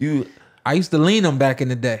 Yeah. I used to lean them back in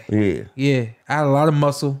the day. Yeah. Yeah. I had a lot of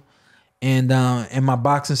muscle. And my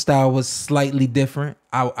boxing style was slightly different.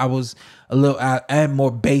 I had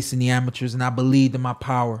more base in the amateurs, and I believed in my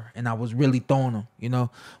power, and I was really throwing them. You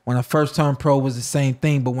know, when I first turned pro, it was the same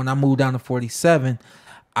thing, but when I moved down to 47,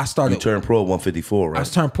 I started. You turned pro at 154, right? I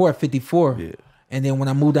was turned pro at 54. Yeah. And then when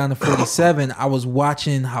I moved down to 47, I was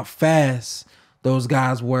watching how fast those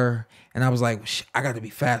guys were, and I was like, I got to be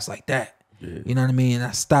fast like that. Yeah. You know what I mean? And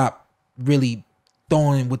I stopped really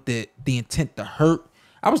throwing with the intent to hurt.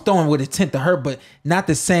 I was throwing with intent to hurt, but not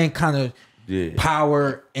the same kind of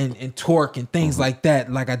power and torque and things like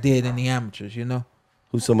that like I did in the amateurs, you know?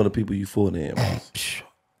 Who's some of the people you fought in the amateurs?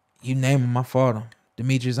 You name them, I fought them.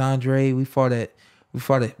 Demetrius Andre, we fought at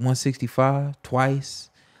 165 twice.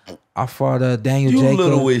 I fought Daniel Jacobs. You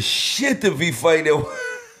little as shit to be fighting.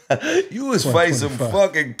 You was fighting some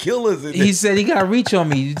fucking killers. He said he got reach on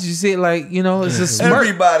me. Did you see it? Like, you know, it's a smirk.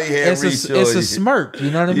 Everybody had reach on you. It's a smirk.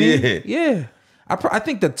 You know what I mean? Yeah. I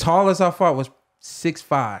think the tallest I fought was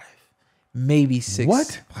 6'5", maybe 6.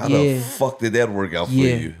 What? How the fuck did that work out for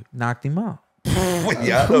you? Knocked him out.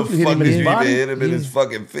 How the fuck did you even hit him in his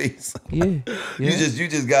fucking face? Yeah. You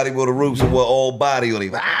just got him on the ropes and went all body on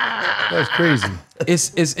him. That's crazy.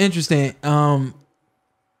 It's interesting.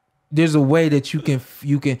 There's a way that you can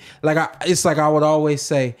like it's like I would always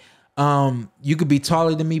say, you could be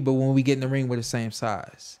taller than me, but when we get in the ring, we're the same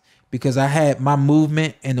size. Because I had my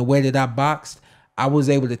movement and the way that I boxed, I was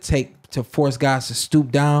able to force guys to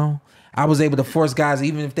stoop down. I was able to force guys,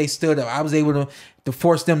 even if they stood up, I was able to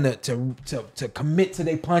force them to commit to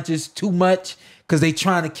their punches too much because they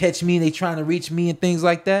trying to catch me, they trying to reach me and things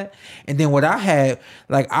like that. And then what I had,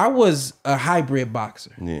 like I was a hybrid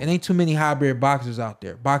boxer. Yeah. It ain't too many hybrid boxers out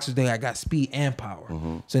there. Boxers that got speed and power.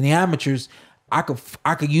 Mm-hmm. So in the amateurs, I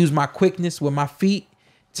could use my quickness with my feet,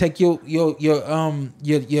 take your range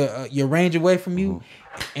away from you,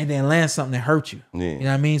 and then land something that hurt you. Yeah. You know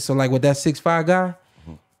what I mean? So like with that 6'5" guy,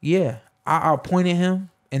 I pointed him.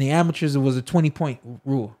 In the amateurs, it was a 20-point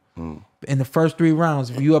rule. In the first 3 rounds,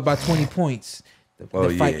 if you up by 20 points, the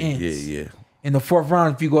fight ends. Yeah. In the 4th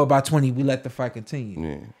round, if you go up by 20, we let the fight continue.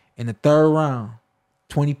 Yeah. In the 3rd round,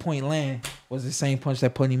 20-point land was the same punch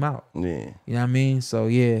that put him out. Yeah. You know what I mean? So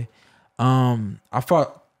yeah. I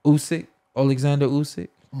fought Alexander Usyk.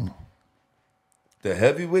 The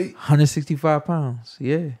heavyweight? 165 pounds.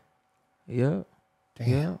 Yeah. Yep.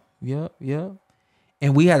 Damn. Yep.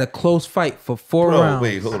 And we had a close fight for 4 rounds.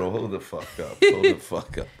 Wait, hold the fuck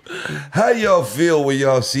up. How y'all feel when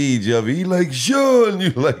y'all see each other? He like, Shawn, you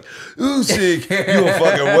like, Usyk, you a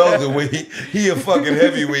fucking welterweight, he a fucking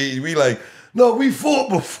heavyweight. We like, no, we fought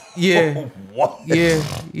before. Yeah. What? Yeah.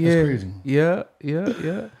 That's crazy. Yeah.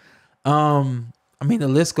 I mean, the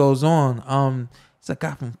list goes on. It's a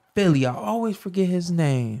guy from Philly. I always forget his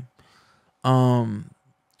name.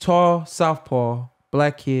 Tall, southpaw,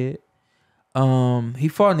 black kid. He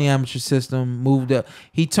fought in the amateur system, moved up.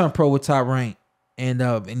 He turned pro with top rank, and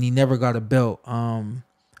he never got a belt.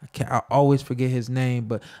 I always forget his name,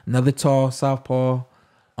 but another tall southpaw.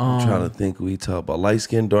 I'm trying to think who he talk about. Light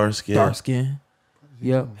skin, dark skin. Dark skin.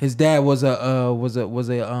 Yep. His dad was a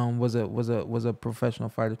professional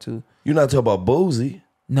fighter too. You're not talking about Bozy.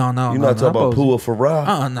 No. You're not talking about Pua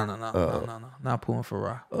Farah. No. Not Pua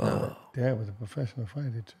Farah. No. Dad was a professional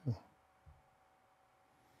fighter too.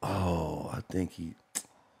 Oh, I think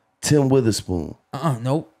Tim Witherspoon.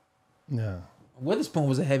 Nope. No. Witherspoon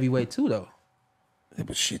was a heavyweight too, though. Yeah,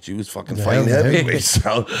 but shit, you was fucking fighting heavyweights.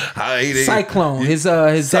 Cyclone. His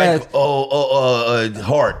dad.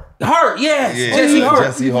 Hart. Hart, yes. Yeah. Jesse Hart.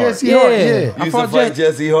 Jesse Hart. Yeah. You used to fight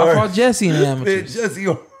Jesse Hart. I fought Jesse in the amateurs. Jesse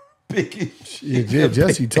Hart, big as shit. Yeah,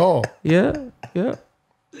 Jesse tall. Yeah.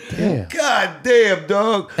 Damn. God damn,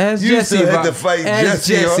 dog. Ask you Jesse still about, had to fight ask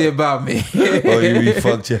Jesse about me. Oh, you mean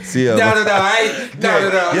fuck Jesse up? No.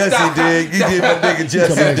 Yes, Stop. he did. You did my nigga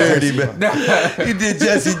Jesse dirty, man. You did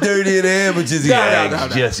Jesse dirty in the amateurs. He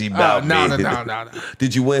asked Jesse about me. No.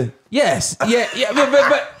 Did you win? Yes. Yeah.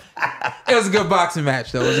 But it was a good boxing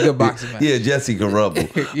match, though. It was a good boxing match. Yeah, Jesse can rumble.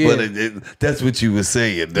 Yeah. But that's what you were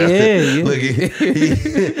saying. Though. Yeah. Look,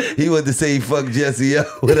 he wanted to say fuck Jesse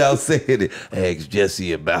up without saying it. Ask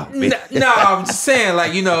Jesse about me. No, I'm just saying,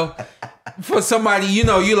 like, you know, for somebody, you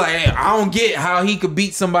know, you like, hey, I don't get how he could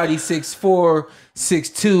beat somebody 6'4",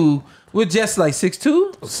 6'2", with just like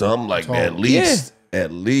 6'2". Something like that, at least. At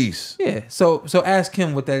least. Yeah. So ask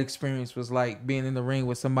him what that experience was like, being in the ring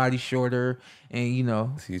with somebody shorter and, you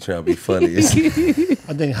know. He trying to be funny. I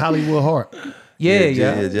think Hollywood Hart.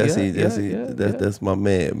 Jesse, that's my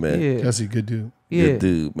man. Yeah. Jesse, good dude. Yeah. Good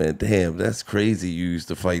dude, man. Damn, that's crazy. You used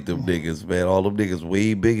to fight them niggas, man. All them niggas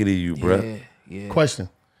way bigger than you, bro. Yeah. Question: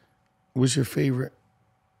 what's your favorite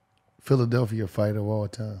Philadelphia fight of all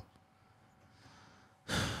time?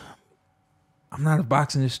 I'm not a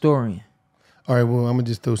boxing historian. All right, well, I'm gonna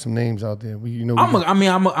just throw some names out there.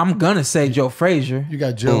 I'm gonna say Joe Frazier. You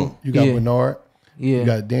got Joe. You got Bernard. Yeah. You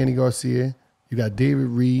got Danny Garcia. You got David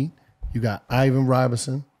Reed. You got Ivan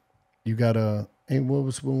Robertson. You got what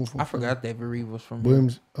was from? I forgot David Reed was from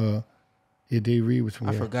Williams. David Reed was from.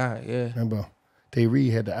 I forgot. Yeah. Remember, David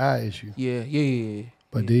Reed had the eye issue. Yeah.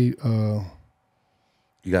 But you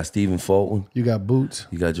got Stephen Fulton. You got Boots.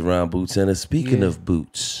 You got Jerron Boots. And speaking of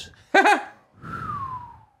Boots,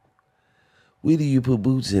 where do you put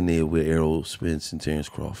Boots in there with Errol, Spence, and Terence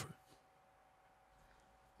Crawford?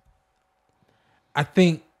 I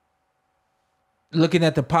think looking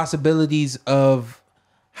at the possibilities of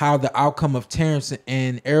how the outcome of Terence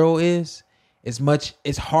and Errol is,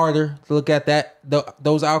 it's harder to look at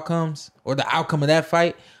those outcomes or the outcome of that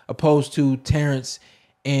fight opposed to Terence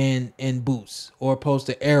and Boots or opposed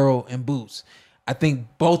to Errol and Boots. I think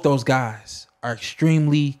both those guys are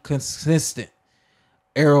extremely consistent.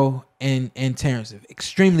 Errol and Terence,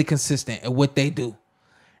 extremely consistent at what they do.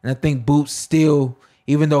 And I think Boots still,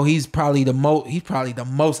 even though he's probably the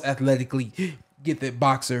most athletically gifted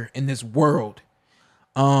boxer in this world.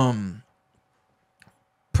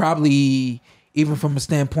 Probably even from a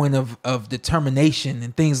standpoint of determination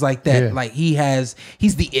and things like that. Like he's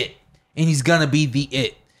the it. And he's gonna be the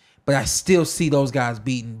it. But I still see those guys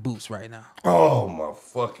beating Boots right now. Oh my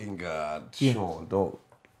fucking God. Shawn, don't.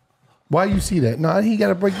 Why you see that? No, he got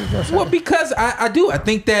to break this down. Well, because I do. I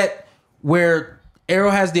think that where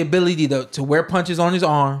Errol has the ability to wear punches on his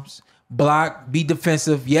arms, block, be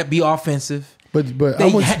defensive, yet be offensive. But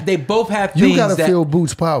they both have things. You got to feel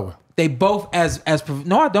Boots' power. They both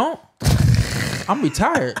no, I don't. I'm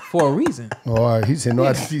retired for a reason. All right, he said no.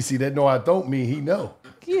 I see that. No, I don't mean he know.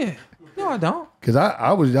 Yeah, no, I don't. Cause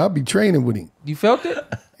I'll be training with him. You felt it?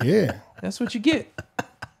 Yeah, that's what you get.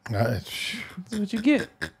 That's what you get.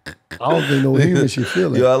 I don't think no human should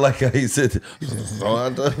feel it. Yo, I like how he said, "Oh, I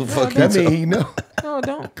don't." That mean he know. No, I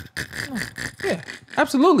don't. No. Yeah,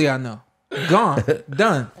 absolutely, I know. Gone,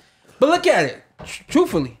 done. But look at it.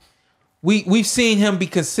 Truthfully, we've seen him be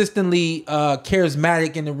consistently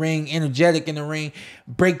charismatic in the ring, energetic in the ring,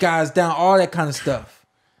 break guys down, all that kind of stuff.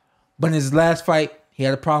 But in his last fight, he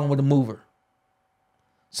had a problem with a mover.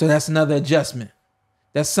 So that's another adjustment.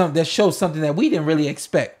 That shows something that we didn't really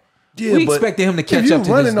expect. Yeah, we expected him to catch up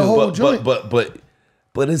to this dude.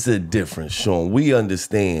 But it's a difference, Shawn. We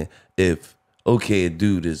understand if a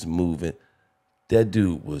dude is moving, that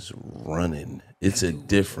dude was running. It's a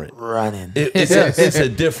different running. It's a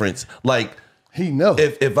difference. Like he knows.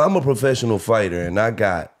 If I'm a professional fighter and I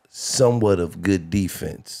got somewhat of good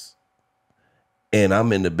defense, and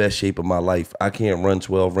I'm in the best shape of my life, I can't run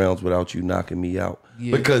 12 rounds without you knocking me out.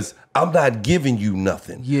 Yeah. Because I'm not giving you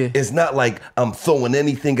nothing. Yeah. It's not like I'm throwing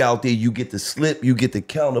anything out there. You get to slip, you get to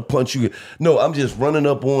counter punch. No, I'm just running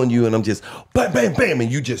up on you and I'm just bam, bam, bam,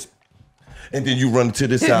 and then you run to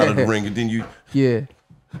this side of the ring, and then you and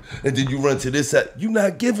then you run to this side. You're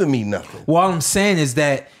not giving me nothing. Well, all I'm saying is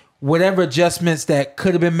that whatever adjustments that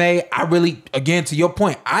could have been made, I really, again, to your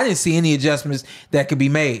point, I didn't see any adjustments that could be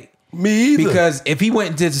made. Me either. Because if he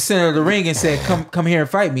went into the center of the ring and said, come here and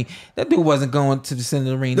fight me, that dude wasn't going to the center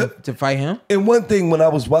of the ring to fight him. And one thing, when I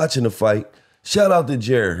was watching the fight, shout out to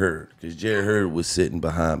Jared Hurd, because Jared Hurd was sitting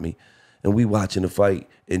behind me, and we watching the fight,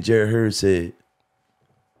 and Jared Hurd said,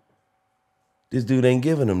 this dude ain't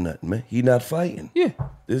giving him nothing, man. He not fighting. Yeah.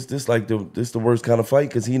 This the worst kind of fight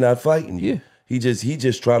because he not fighting. Yeah. He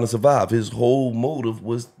just trying to survive. His whole motive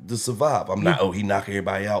was to survive. I'm not, he knocked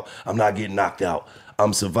everybody out. I'm not getting knocked out.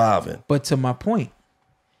 I'm surviving. But to my point,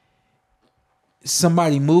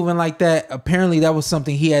 somebody moving like that, apparently that was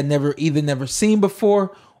something he had never seen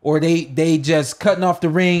before, or they just cutting off the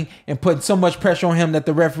ring and putting so much pressure on him that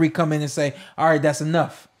the referee come in and say, all right, that's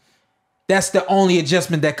enough. That's the only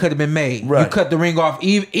adjustment that could have been made. Right. You cut the ring off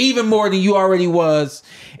even more than you already was.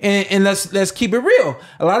 And let's keep it real.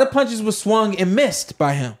 A lot of punches were swung and missed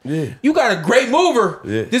by him. Yeah. You got a great mover.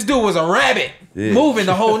 Yeah. This dude was a rabbit moving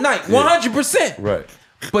the whole night. 100%. Right.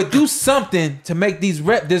 But do something to make this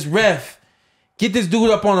ref get this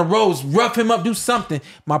dude up on the ropes, rough him up, do something.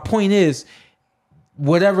 My point is,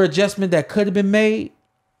 whatever adjustment that could have been made,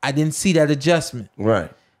 I didn't see that adjustment. Right.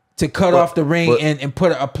 To cut off the ring and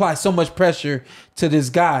apply so much pressure to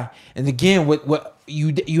this guy. And again, what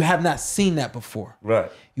you have not seen that before.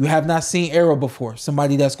 Right. You have not seen Errol before.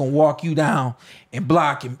 Somebody that's gonna walk you down and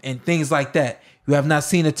block and things like that. You have not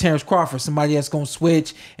seen a Crawford, somebody that's gonna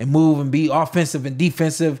switch and move and be offensive and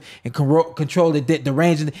defensive and control the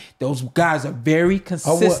range. Those guys are very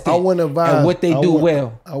consistent at what they do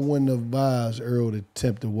well. I wouldn't advise Errol to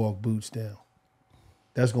attempt to walk Boots down.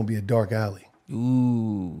 That's gonna be a dark alley.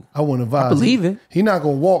 Ooh, I wouldn't advise. I believe it. He's not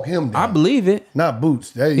gonna walk him down. I believe it. Not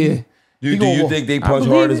Boots. Do you think they punch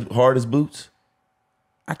hard as Boots?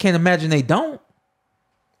 I can't imagine they don't.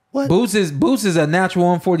 What? Boots is a natural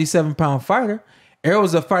 147-pound fighter.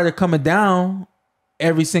 Errol's a fighter coming down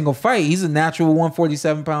every single fight. He's a natural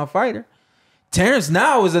 147-pound fighter. Terence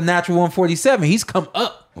now is a natural 147. He's come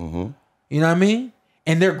up. Mm-hmm. You know what I mean?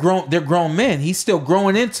 And they're grown men. He's still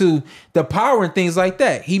growing into the power and things like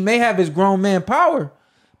that. He may have his grown man power,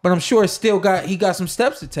 but I'm sure he got some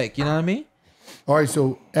steps to take. You know what I mean? All right.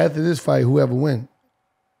 So after this fight, whoever wins,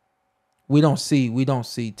 we don't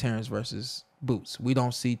see Terence versus Boots. We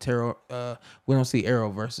don't see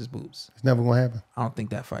Errol versus Boots. It's never gonna happen. I don't think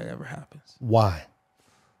that fight ever happens. Why?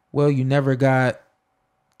 Well, you never got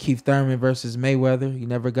Keith Thurman versus Mayweather. You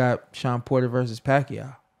never got Shawn Porter versus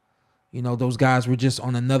Pacquiao. You know, those guys were just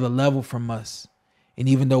on another level from us. And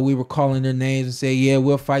even though we were calling their names and say, yeah,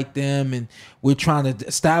 we'll fight them and we're trying to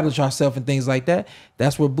establish ourselves and things like that,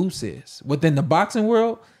 that's where Boots is. Within the boxing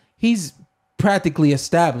world, he's practically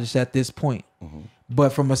established at this point. Mm-hmm. But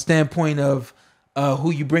from a standpoint of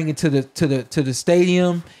who you bring into the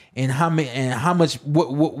stadium and how much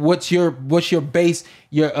what's your base,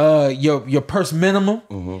 your purse minimum,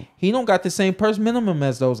 mm-hmm. He don't got the same purse minimum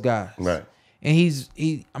as those guys. Right. And he's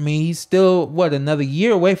still another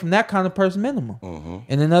year away from that kind of purse minimum. Mm-hmm.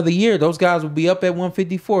 In another year, those guys will be up at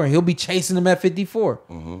 154, and he'll be chasing them at 54.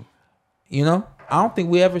 Mm-hmm. You know, I don't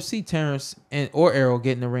think we ever see Terence or Errol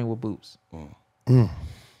get in the ring with Boots. Mm.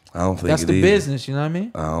 I don't think that's the business. You know what I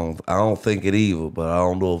mean? I don't think it either, but I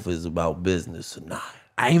don't know if it's about business or not.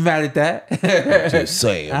 I ain't mad at that. I'm just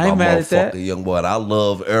saying. I ain't mad at that. Young boy, I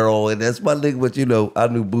love Errol, and that's my nigga. But you know, I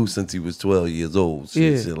knew Boots since he was 12 years old,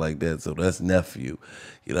 shit like that. So that's nephew.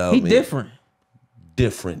 You know, what I mean?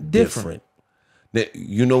 Different. Now,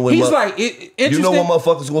 you know when he's like you know when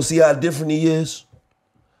motherfuckers gonna see how different he is?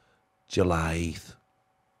 July 8th,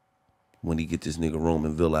 when he get this nigga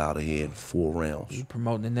Roman Villa out of here in 4 rounds. You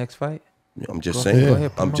promoting the next fight? I'm just saying.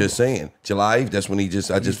 I'm just saying. July 8th, that's when I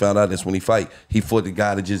just found out that's when he fight. He fought the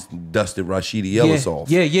guy that just dusted Rashidi Ellis off.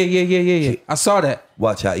 Yeah. I saw that.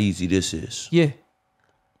 Watch how easy this is. Yeah.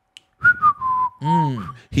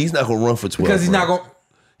 He's not gonna run for 12 because he's rounds. not gonna.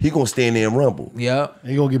 He gonna stand there and rumble. Yeah.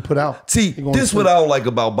 He gonna get put out. See, this is what I don't like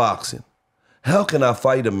about boxing. How can I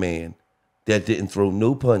fight a man that didn't throw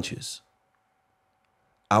no punches?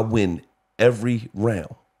 I win every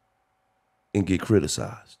round and get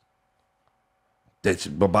criticized.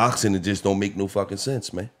 But boxing, it just don't make no fucking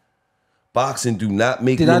sense, man. Boxing do not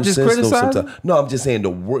make no sense. Sometimes. No, I'm just saying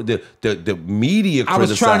the media. I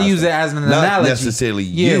was trying to use it as an analogy. Not necessarily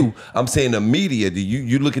you. I'm saying the media.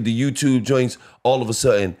 You look at the YouTube joints. All of a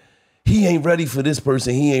sudden, he ain't ready for this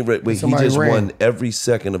person. He ain't ready. Wait, he just won every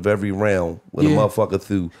second of every round when the motherfucker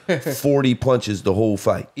threw 40 punches the whole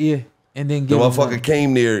fight. Yeah. And then the motherfucker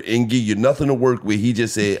came there and give you nothing to work with. He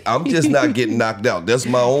just said, I'm just not getting knocked out. That's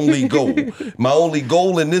my only goal. My only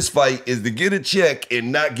goal in this fight is to get a check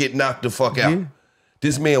and not get knocked the fuck out. Yeah.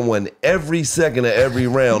 This man won every second of every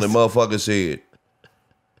round and motherfucker said,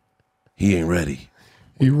 he ain't ready.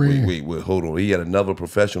 Wait, hold on. He had another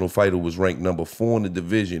professional fighter who was ranked number 4 in the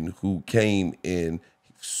division who came in.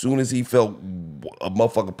 As soon as he felt a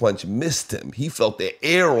motherfucker punch missed him, he felt the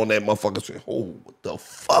air on that motherfucker. Said, "Oh, what the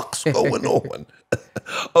fuck's going on?"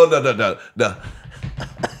 Oh no.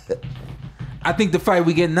 I think the fight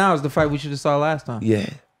we get now is the fight we should have saw last time.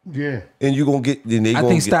 Yeah. And you gonna get? I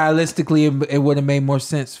think stylistically, it would have made more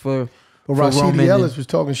sense for. But Rashidi Ellis was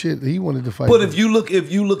talking shit. He wanted to fight. But if you look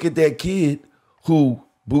at that kid who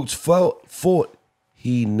Boots fought,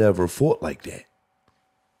 he never fought like that.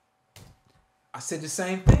 I said the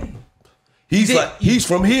same thing. He's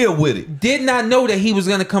from here with it. Did not know that he was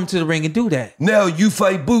gonna come to the ring and do that. Now you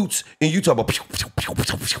fight Boots and you talk about.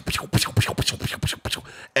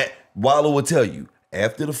 Wallow will tell you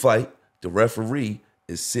after the fight, the referee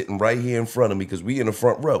is sitting right here in front of me because we in the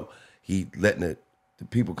front row. He letting the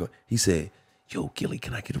people come. He said, "Yo, Gilly,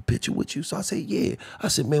 can I get a picture with you?" So I said, "Yeah." I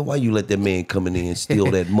said, "Man, why you let that man come in and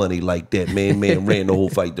steal that money like that?" Man ran the whole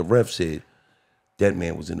fight. The ref said, that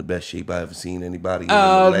man was in the best shape I ever seen anybody in the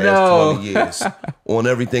last 20 years. On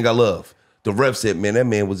everything I love. The ref said, man, that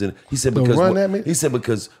man was in. He said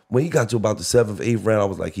because when he got to about the 7th, 8th round, I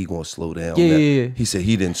was like, he gonna slow down. Yeah. He said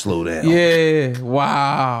he didn't slow down. Yeah.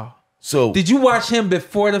 Wow. So did you watch him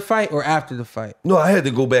before the fight or after the fight? No, I had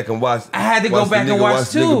to go back and watch. I had to go back and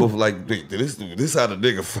watch too. Before, like, this how the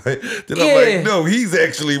nigga fight. Then I'm like, no, he's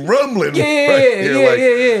actually rumbling.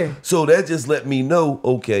 Yeah. So that just let me know,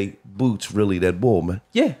 okay, Boots really that bull, man.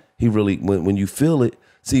 Yeah. He really, when you feel it.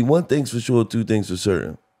 See, one thing's for sure, two things for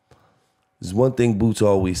certain. There's one thing Boots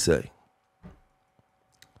always say.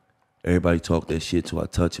 Everybody talk that shit till I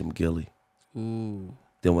touch him, Gilly. Ooh.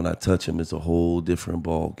 Then when I touch him, it's a whole different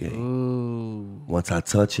ball game. Ooh. Once I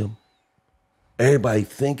touch him, everybody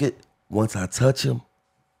think it. Once I touch him,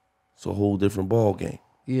 it's a whole different ball game.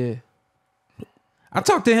 Yeah. I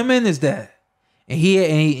talked to him and his dad. And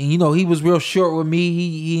he was real short with me.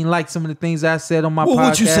 He didn't like some of the things I said on my podcast.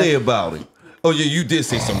 What you say about it? Oh yeah, you did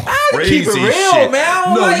say some crazy keep it real, shit.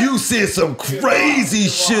 Man. You said some crazy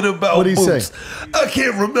shit about What'd he Boots. say? I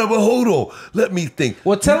can't remember. Hold on. Let me think.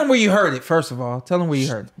 Well, tell him where you heard it, first of all. Tell him where you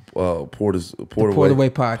heard it. Porter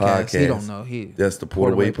Way podcast. He don't know. That's the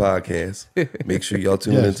Porter Way podcast. Make sure y'all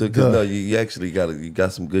tune into it because you actually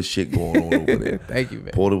got some good shit going on over there. Thank you,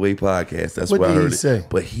 man. Porter Way podcast. That's what where I heard he say? it.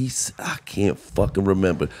 But I can't fucking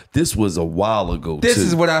remember. This was a while ago. This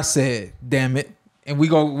is what I said. Damn it. And we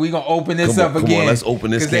gonna open this up again. Come on, let's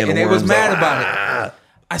open this can of worms. And they was mad about it.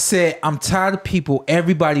 I said, I'm tired of people,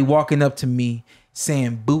 everybody walking up to me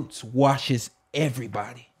saying Boots washes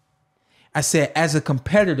everybody. I said, as a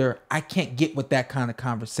competitor, I can't get with that kind of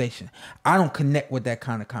conversation. I don't connect with that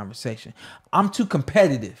kind of conversation. I'm too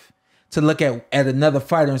competitive to look at another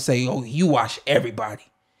fighter and say, oh, you wash everybody.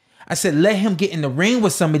 I said, let him get in the ring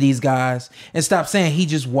with some of these guys and stop saying he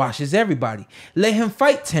just washes everybody. Let him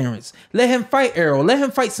fight Terence. Let him fight Errol. Let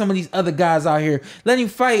him fight some of these other guys out here. Let him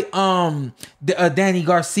fight Danny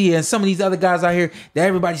Garcia and some of these other guys out here that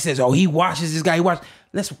everybody says, oh, he washes this guy. He washes.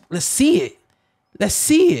 Let's see it. Let's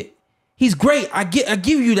see it. He's great. I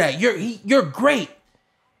give you that. You're great.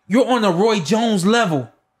 You're on a Roy Jones level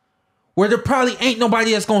where there probably ain't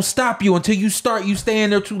nobody that's gonna stop you until you stay in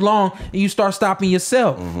there too long and you start stopping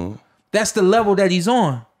yourself. Mm-hmm. That's the level that he's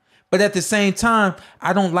on. But at the same time,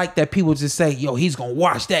 I don't like that people just say, yo, he's gonna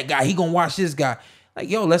watch that guy, he gonna watch this guy. Like,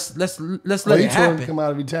 yo, let's let it happen. He told him to come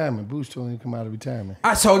out of retirement. Boots told him to come out of retirement.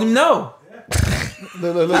 I told him no. I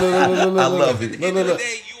love it. At the end of the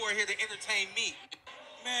day, you are here to entertain me.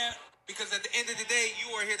 Man, because at the end of the day,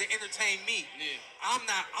 you are here to entertain me. Yeah. I'm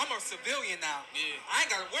a civilian now. Yeah. I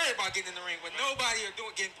ain't got to worry about getting in the ring with nobody or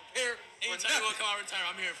getting prepared for nothing. Anytime you want to come out retire,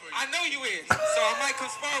 I'm here for you. I know you is. So I might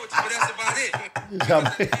come spar with you, but that's about it.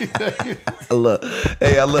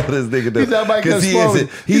 I love this nigga though. Because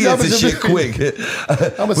he answers shit quick.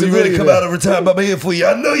 When you ready to come out of retirement, I'm here for you.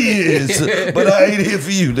 I know you is, but I ain't here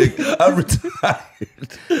for you, nigga. I retired.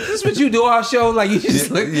 This is what you do all show? Like you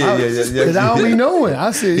just look. Yeah. Because I don't be knowing.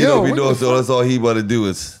 I said, he yo, don't be knowing, so that's all he want to do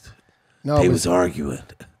is. No, they was arguing.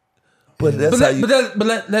 But let's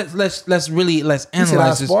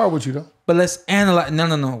analyze this. Spar with you though. But let's analyze. No.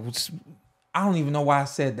 I don't even know why I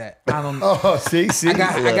said that. I don't. Oh, see. I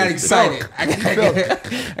got excited. I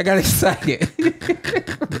got excited.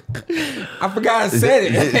 I forgot I said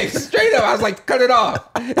it. Straight up, I was like, cut it off.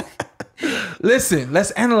 Listen,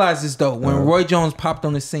 let's analyze this though. When Roy Jones popped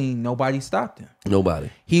on the scene, nobody stopped him.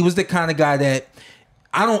 Nobody. He was the kind of guy that.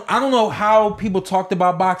 I don't know how people talked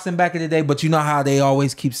about boxing back in the day, but you know how they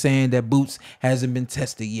always keep saying that Boots hasn't been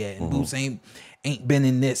tested yet, and Boots ain't been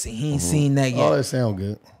in this, and he ain't seen that yet. Oh, that sound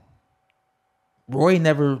good. Roy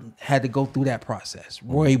never had to go through that process.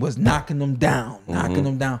 Roy was knocking them down,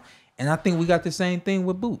 and I think we got the same thing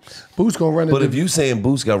with Boots. Boots gonna run it. But if you saying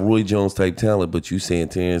Boots got Roy Jones type talent, but you saying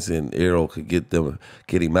Terence and Errol could get him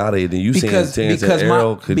out of there, then you saying Terence and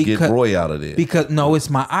Errol could get Roy out of there. Because no, it's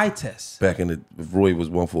my eye test. Back in Roy was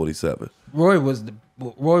 147. Roy was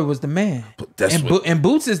the man. And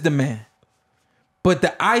Boots is the man. But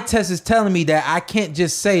the eye test is telling me that I can't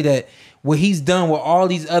just say that what he's done with all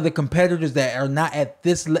these other competitors that are not at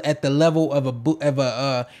the level of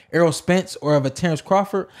a Errol Spence or of a Terence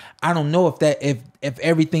Crawford, I don't know if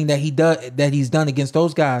everything that he's done against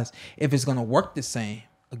those guys, if it's gonna work the same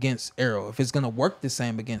against Errol, if it's gonna work the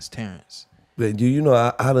same against Terence. But do you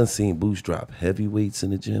know I done seen Boots drop heavyweights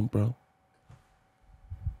in the gym, bro?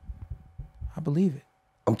 I believe it.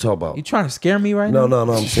 I'm talking about. You trying to scare me right now? No.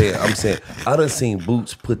 I'm saying I done seen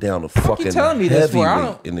Boots put down a fucking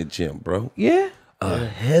heavyweight in the gym, bro. Yeah. A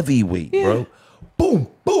heavyweight, bro. Boom,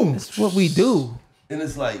 boom. That's what we do. And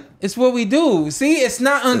it's like, it's what we do. See, it's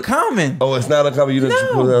not uncommon. Oh, it's not uncommon. You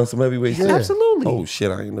done put down some heavyweights. Yeah. Absolutely. Oh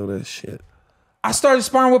shit, I didn't know that shit. I started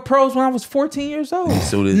sparring with pros when I was 14 years old.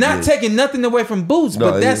 So not taking nothing away from Boots,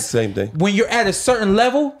 but that's the same thing. When you're at a certain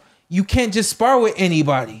level, you can't just spar with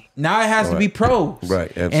anybody. Now it has to be pros. Right,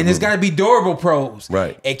 absolutely. And it's got to be durable pros.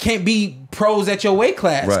 Right. It can't be pros at your weight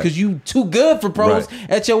class because you too good for pros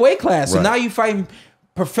at your weight class. So now you fighting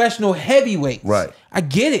professional heavyweights. Right. I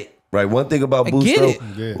get it. Right. One thing about Boots,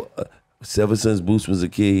 though, ever since Boots was a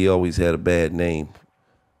kid, he always had a bad name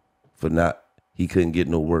for he couldn't get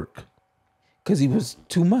no work. Because he was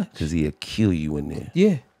too much. Because he'd kill you in there.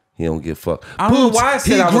 Yeah. He don't give a fuck. I don't know why I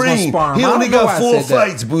said I was going to spar him. He only got 4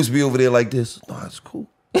 fights. Boots be over there like this. No, it's cool.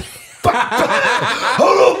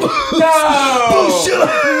 Hold on. No. Boots, shut up.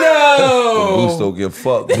 No. Boots don't give a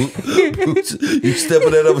fuck. Boots, you step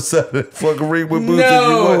on that other side of that fucking ring with Boots if you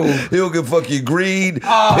want. He don't give a fuck you green, pink,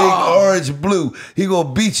 orange, blue. He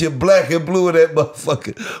gonna beat you black and blue in that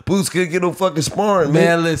motherfucker. Boots can't get no fucking sparring, man.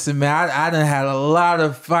 Man, listen, man. I done had a lot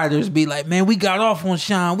of fighters be like, man, we got off on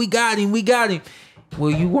Shawn. We got him. Well,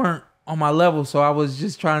 you weren't on my level, so I was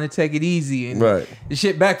just trying to take it easy, and the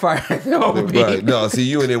shit backfired over me. Right. No, see,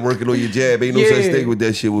 you in there working on your jab. Ain't no such thing with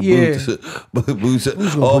that shit with Boots. But Boots,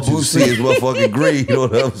 all Boots see is motherfucking green. You know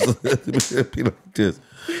what I'm saying? Be like this.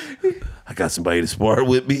 I got somebody to spar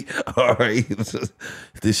with me. All right.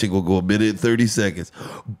 This shit gonna go a minute and 30 seconds.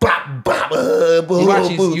 Bop, bop,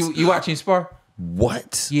 you watching spar?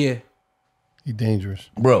 What? Yeah. He dangerous.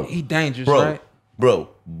 Bro. He dangerous, right? Bro,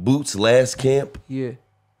 Boots' last camp. Yeah.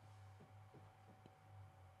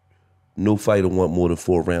 No fighter want more than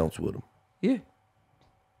 4 rounds with him. Yeah.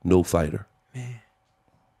 No fighter. Man.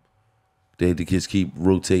 They had the kids keep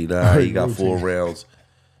rotating. All right, he got 4 rounds.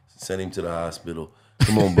 Send him to the hospital.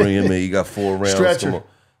 Come on, bring him in. He got 4 rounds. Stretcher. Come on.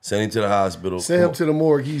 Send him to the hospital. Send him to the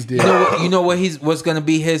morgue. He's dead. You know what's gonna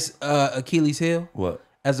be his Achilles heel? What?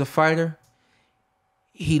 As a fighter,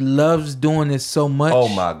 he loves doing this so much. Oh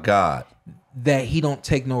my God. That he don't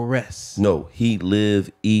take no rest. No, he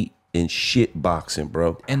live, eat, and shit boxing,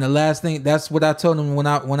 bro. And the last thing, that's what I told him when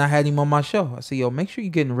I had him on my show. I said, yo, make sure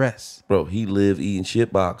you're getting rest. Bro, he live, eat, and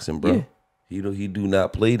shit boxing, bro. Yeah. He do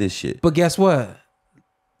not play this shit. But guess what?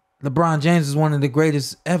 LeBron James is one of the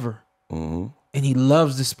greatest ever. Mm-hmm. And he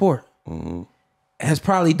loves the sport. Mm-hmm. Has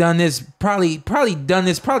probably done this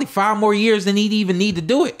 5 more years than he'd even need to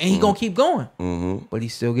do it. And he gonna keep going. Mm-hmm. But he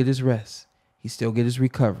still get his rest. He still get his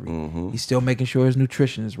recovery. Mm-hmm. He's still making sure his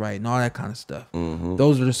nutrition is right and all that kind of stuff. Mm-hmm.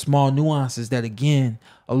 Those are the small nuances that, again,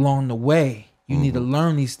 along the way, you need to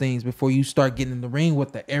learn these things before you start getting in the ring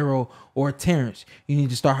with the Errol or a Terence. You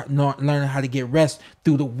need to start learning how to get rest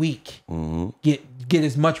through the week. Mm-hmm. Get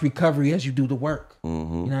as much recovery as you do the work.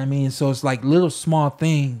 Mm-hmm. You know what I mean? So it's like little small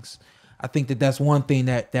things. I think that's one thing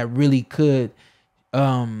that really could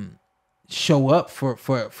show up for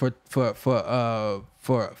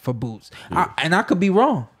Boots. Yeah. And I could be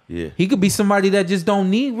wrong. Yeah. He could be somebody that just don't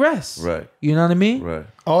need rest. Right. You know what I mean? Right.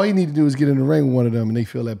 All he need to do is get in the ring with one of them and they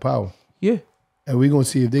feel that power. Yeah. And we're gonna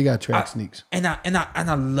see if they got track sneaks. And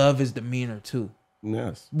I love his demeanor too.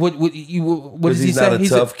 Yes. What does he say?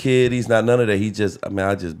 He's not a tough kid. He's not none of that.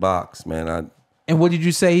 I just box, man. And what did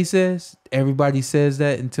you say he says? Everybody says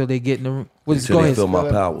that until they get in the ring. Until they feel my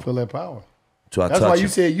power. Feel that power. That's why you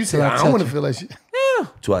said I don't want to feel that shit. Yeah.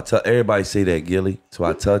 Till I touch. Everybody say that, Gilly. Till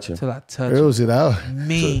I touch him. Till I touch Errol said out.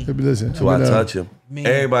 Mean. Listen. Till I touch him. Mean.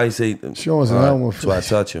 Everybody say. Shawn said I don't want to till I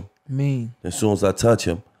touch him. Mean. As soon as I touch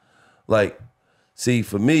him, like, see,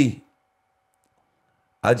 for me,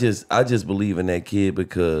 I just believe in that kid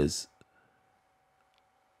because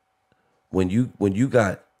when you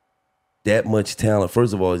got that much talent,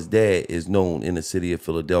 first of all, his dad is known in the city of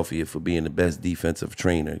Philadelphia for being the best defensive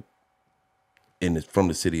trainer from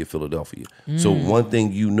the city of Philadelphia. So one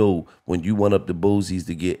thing you know when you went up to Bozies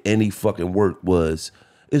to get any fucking work was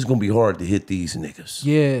it's gonna be hard to hit these niggas.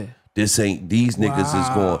 Yeah. These niggas is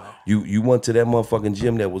going. You went to that motherfucking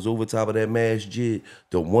gym that was over top of that mass jit.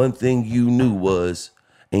 The one thing you knew was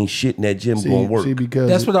ain't shit in that gym gonna work. Because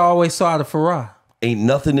that's what I always saw out of Farah. Ain't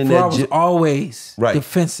nothing in Farah that was gym. always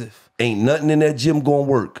defensive. ain't nothing in that gym gonna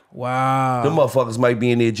work. Wow. Them motherfuckers might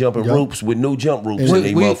be in there jumping ropes with no jump ropes in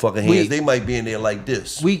their motherfucking hands. They might be in there like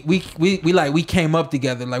this. We came up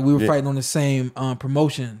together. Like we were fighting on the same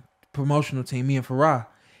promotional team, me and Farah.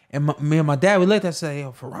 And me and my dad, we looked at and said,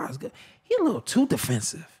 yo, Farah's good. He a little too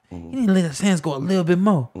defensive. He need to let his hands go a little bit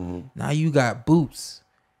more. Now you got Boots.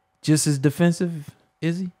 Just as defensive,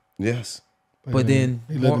 is he? Yes. But then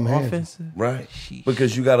more offensive? Right. Sheesh.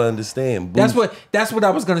 Because you got to understand. Boots, that's what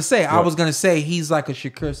I was going to say. Right. I was going to say he's like a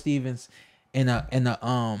Shakur Stevens and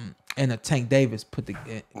a Tank Davis put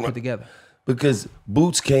together. Because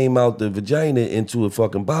Boots came out the vagina into a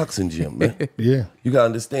fucking boxing gym, man. Yeah. You got to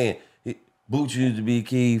understand. Boots used to be a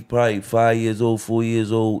kid, probably 5 years old, 4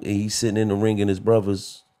 years old, and he's sitting in the ring and his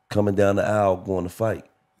brother's coming down the aisle going to fight.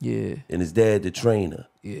 Yeah. And his dad, the trainer.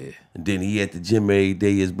 Yeah. And then he at the gym every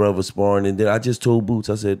day, his brother sparring. And then I just told Boots,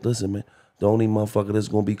 I said, listen, man, the only motherfucker that's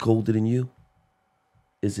going to be colder than you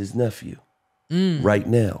is his nephew right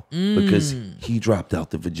now. Because he dropped out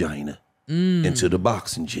the vagina into the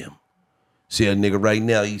boxing gym. See a nigga right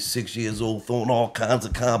now, he's 6 years old, throwing all kinds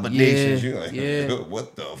of combinations. You're like,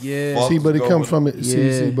 what the fuck? See, but it comes from it.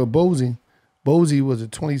 See, but Bozy was a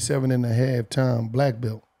 27.5-time black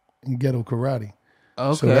belt in ghetto karate.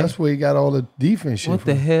 Okay. So that's where he got all the defense shit What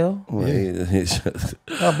from. the hell?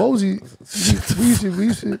 Yeah. Bozy,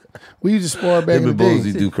 we used to spar back in the day.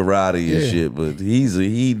 Bozy do karate and shit, but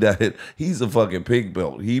he's a fucking pink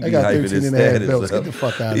belt. He be hyping his status. Get the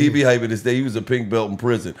fuck out of He here. be hyping his status. He was a pink belt in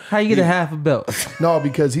prison. How you get a half a belt? No,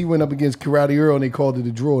 because he went up against Karate Earl and they called it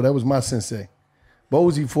a draw. That was my sensei.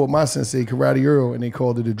 Bozy fought my sensei, Karate Earl, and they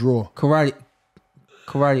called it a draw. Karate.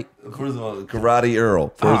 First of all, Karate Earl.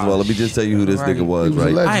 First of all, let me just tell you who this nigga was,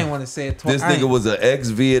 right? I ain't want to say it twice. This nigga was an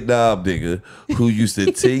ex-Vietnam nigga who used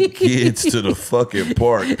to take kids to the fucking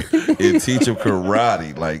park and teach them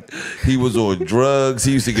karate. Like, he was on drugs.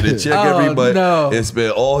 He used to get a check every month and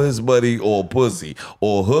spend all his money on pussy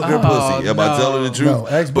or hooker pussy. Am I telling the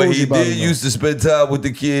truth? No, but he did used to spend time with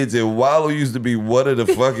the kids, and Wallow used to be one of the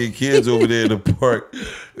fucking kids over there in the park.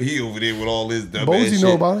 He over there with all his dumb ass shit.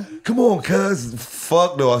 Know about it? Come on, cuz.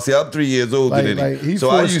 Fuck no. I see, I'm 3 years older than him. So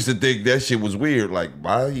I used to think that shit was weird. Like,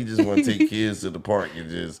 why he just want to take kids to the park and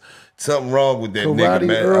just something wrong with that nigga,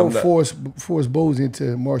 man. Earl forced Bozy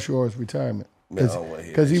into martial arts retirement.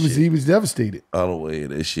 Because he was devastated. I don't want to hear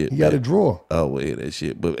that shit. He got a draw. I don't want to hear that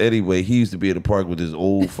shit. But anyway, he used to be in the park with this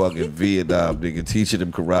old fucking Vietnam nigga teaching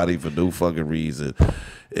him karate for no fucking reason.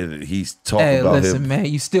 And he's talking about listen, man,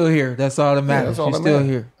 you still here. That's all that matters. You still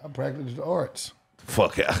here. I practice the arts.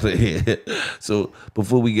 Fuck out of here. So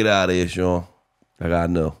before we get out of here, Shawn, I gotta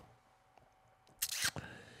know.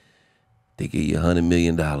 They give you $100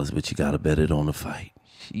 million, but you gotta bet it on the fight.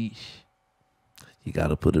 Sheesh. You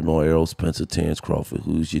gotta put it on Errol, Spencer, Terence, Crawford.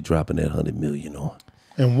 Who's you dropping that $100 million on?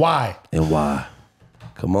 And why?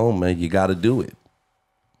 Come on, man. You gotta do it.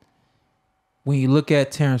 When you look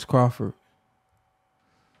at Terence Crawford,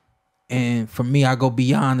 and for me, I go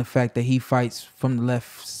beyond the fact that he fights from the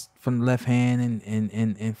left hand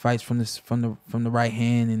and fights from the right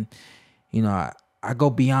hand, and you know, I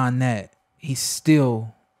go beyond that. He's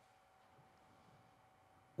still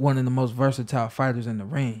one of the most versatile fighters in the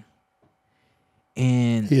ring.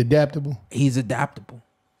 And he's adaptable,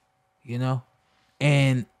 you know,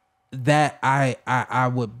 and that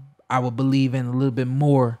I would believe in a little bit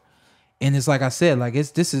more. And it's like I said, like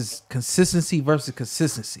this is consistency versus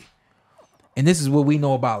consistency, and this is what we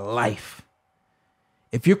know about life.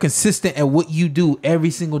 If you're consistent at what you do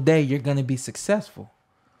every single day, you're gonna be successful.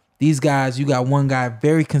 These guys, you got one guy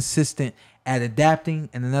very consistent at adapting,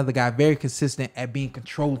 and another guy very consistent at being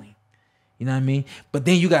controlling. You know what I mean? But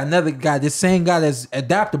then you got another guy, this same guy that's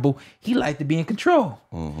adaptable, he like to be in control.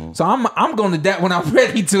 So I'm going to adapt when I'm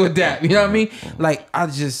ready to adapt. You know what I mean? Like, I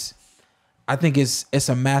think it's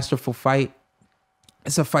a masterful fight.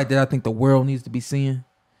 It's a fight that I think the world needs to be seeing.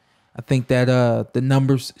 I think that the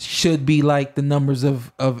numbers should be like the numbers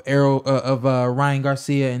of Errol, of Ryan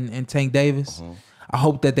Garcia and Tank Davis. I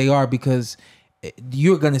hope that they are, because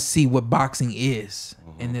you're going to see what boxing is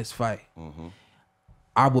in this fight.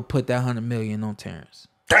 I would put that $100 million on Terence.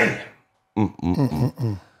 Damn.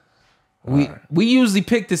 We usually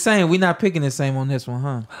pick the same. We're not picking the same on this one,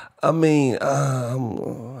 huh? I mean, I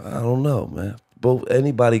don't know, man.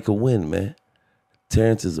 Anybody could win, man.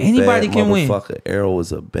 Terence is a bad motherfucker. Errol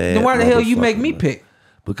is a bad. Then why the hell you make me pick?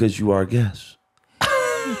 Because you are a guest.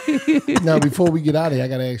 Now, before we get out of here, I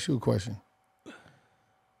got to ask you a question.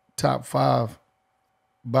 Top 5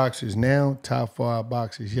 boxers now, top 5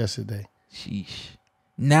 boxers yesterday. Sheesh.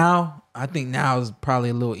 Now, I think now is probably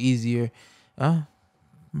a little easier.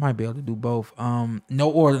 Might be able to do both.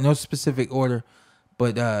 No order, no specific order,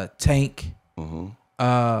 But Tank. I'm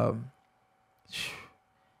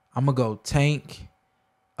gonna go Tank,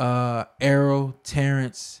 Errol,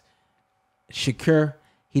 Terence, Shakur.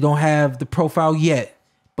 He don't have the profile yet,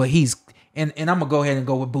 but he's and I'm gonna go ahead and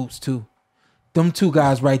go with Boots too. Them two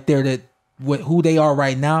guys right there, that with who they are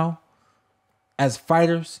right now as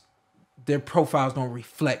fighters, their profiles don't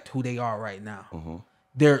reflect who they are right now.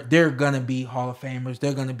 They're gonna be Hall of Famers.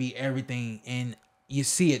 They're gonna be everything, and you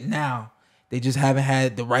see it now. They just haven't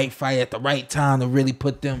had the right fight at the right time to really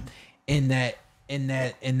put them in that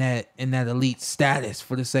elite status,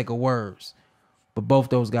 for the sake of words. But both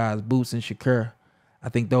those guys, Boots and Shakur, I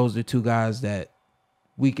think those are two guys that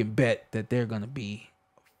we can bet that they're gonna be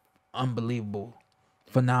unbelievable,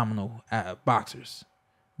 phenomenal boxers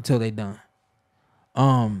until they done.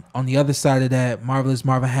 On the other side of that, Marvelous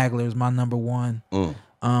Marvin Hagler is my number one.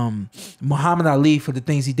 Muhammad Ali, for the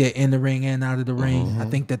things he did in the ring and out of the ring, I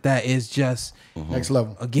think that is just next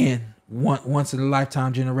level. Again, once in a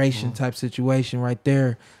lifetime generation type situation right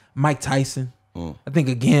there. Mike Tyson, I think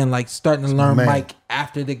again, like starting to learn Mike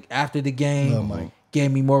after the game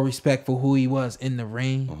gave me more respect for who he was in the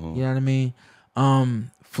ring. You know what I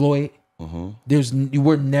mean? Floyd.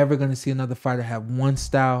 We're never gonna see another fighter have one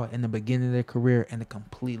style in the beginning of their career and a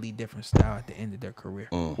completely different style at the end of their career.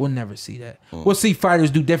 We'll never see that. We'll see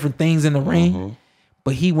fighters do different things in the ring,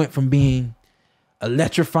 but he went from being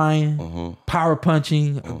electrifying, power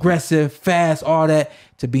punching, aggressive, fast, all that,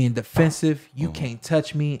 to being defensive. You can't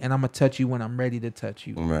touch me, and I'm gonna touch you when I'm ready to touch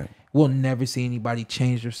you. Right. We'll never see anybody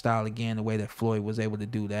change their style again the way that Floyd was able to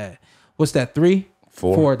do that. What's that? 3?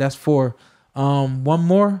 4. That's 4. One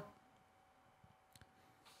more.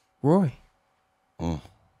 Roy. That's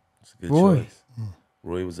a good choice.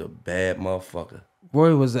 Roy was a bad motherfucker.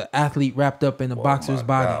 Roy was an athlete wrapped up in a boxer's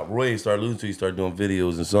body. God. Roy started losing to, he started doing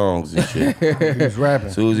videos and songs and shit. He was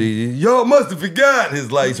rapping. So y'all must have forgot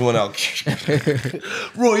his lights went out.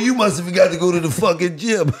 Roy, you must have forgot to go to the fucking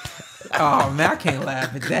gym. Oh man, I can't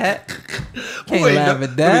laugh at that. Can't laugh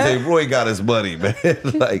at that. Let me say, Roy got his money, man.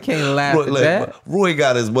 Like, can't laugh at that. Roy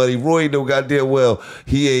got his money. Roy know goddamn well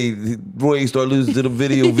Roy ain't start losing to the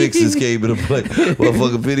video vixens came into play.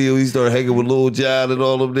 Motherfucking video, he started hanging with Lil Jon and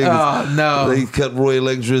all them niggas. Oh no. They cut Roy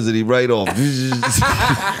electricity right off.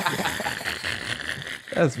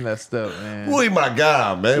 That's messed up, man. Roy my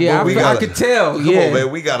guy, man. Yeah, I could tell. Come on,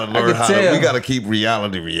 man. We gotta learn we gotta keep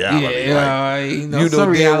reality. Yeah, like, some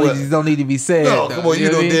realities don't need to be said. No, though, come on,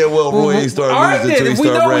 you know damn well Roy ain't start losing until he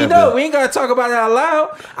start rapping. We know. We ain't gotta talk about it out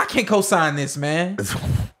loud. I can't co-sign this, man.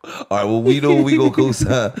 All right, well, we know we gonna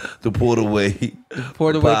co-sign the Porterway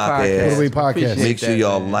podcast. Make sure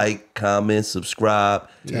y'all like, comment, subscribe.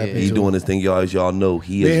 He doing this thing, y'all. As y'all know,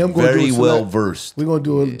 he is very well versed. We're gonna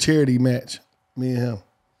do a charity match. Me and him,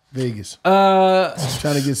 Vegas.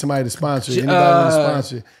 Trying to get somebody to sponsor. Anybody want to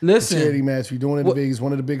sponsor? Listen, a charity match. We're doing it in Vegas.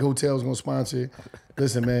 One of the big hotels gonna sponsor it.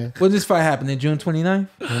 Listen, man. When this fight happening? June 29th?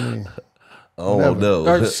 Oh no!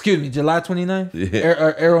 Or excuse me, July 29th.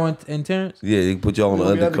 Yeah. Errol and Terence. Yeah, they put y'all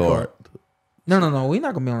on the undercard. No. We're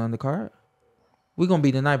not gonna be on the undercard. We're gonna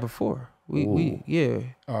be the night before. We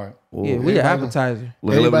All right. Yeah, we the appetizer.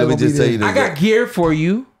 Look, let me just tell you this. I got gear for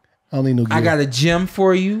you. I don't need no gear. I got a gym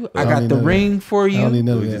for you. I got the ring for you. I don't need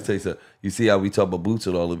none Let of me that. just tell you something. You see how we talk about Boots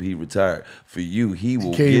and all of he retired. For you, he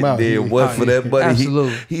will came get out. there. What for that money?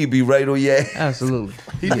 Absolutely. He'd be right on your ass. Absolutely.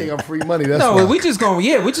 He think I'm free money. That's no, why. we just gonna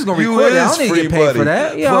record it. I don't need to get paid for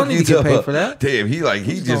that. Yeah, I don't need to get paid for that. Damn, he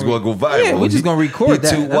just gonna go viral. Yeah, we just gonna record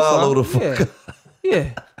that. He too wild the fuck.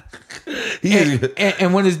 Yeah.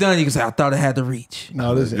 And when it's done, you can say, "I thought it had to reach."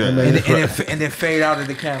 No, listen, and then fade out of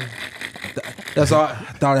the camera. That's all. I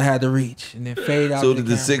thought it had to reach, and then fade out. So of the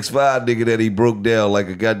did the camera. 6'5" nigga that he broke down like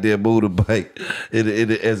a goddamn motorbike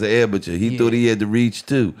as an amateur. He thought he had to reach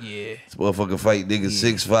too. Yeah. This motherfucker fight niggas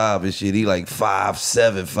 6'5" and shit. He like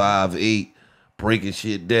 5'7", 5'8", breaking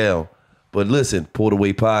shit down. But listen,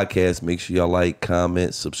 Porterway Podcast. Make sure y'all like,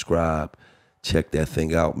 comment, subscribe. Check that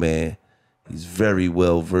thing out, man. He's very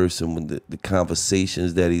well versed in the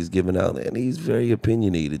conversations that he's giving out, and he's very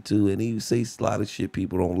opinionated too. And he says a lot of shit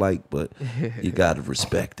people don't like, but you gotta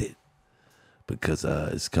respect it because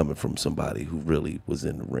it's coming from somebody who really was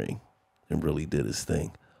in the ring and really did his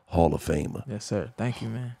thing. Hall of Famer. Yes, sir. Thank you,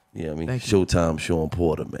 man. Yeah, I mean, Showtime, Shawn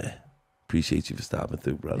Porter, man. Appreciate you for stopping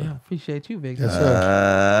through, brother. Yeah, appreciate you, big guy. Yes,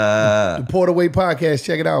 sir. The Porterway Podcast.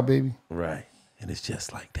 Check it out, baby. Right, and it's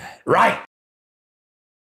just like that. Right.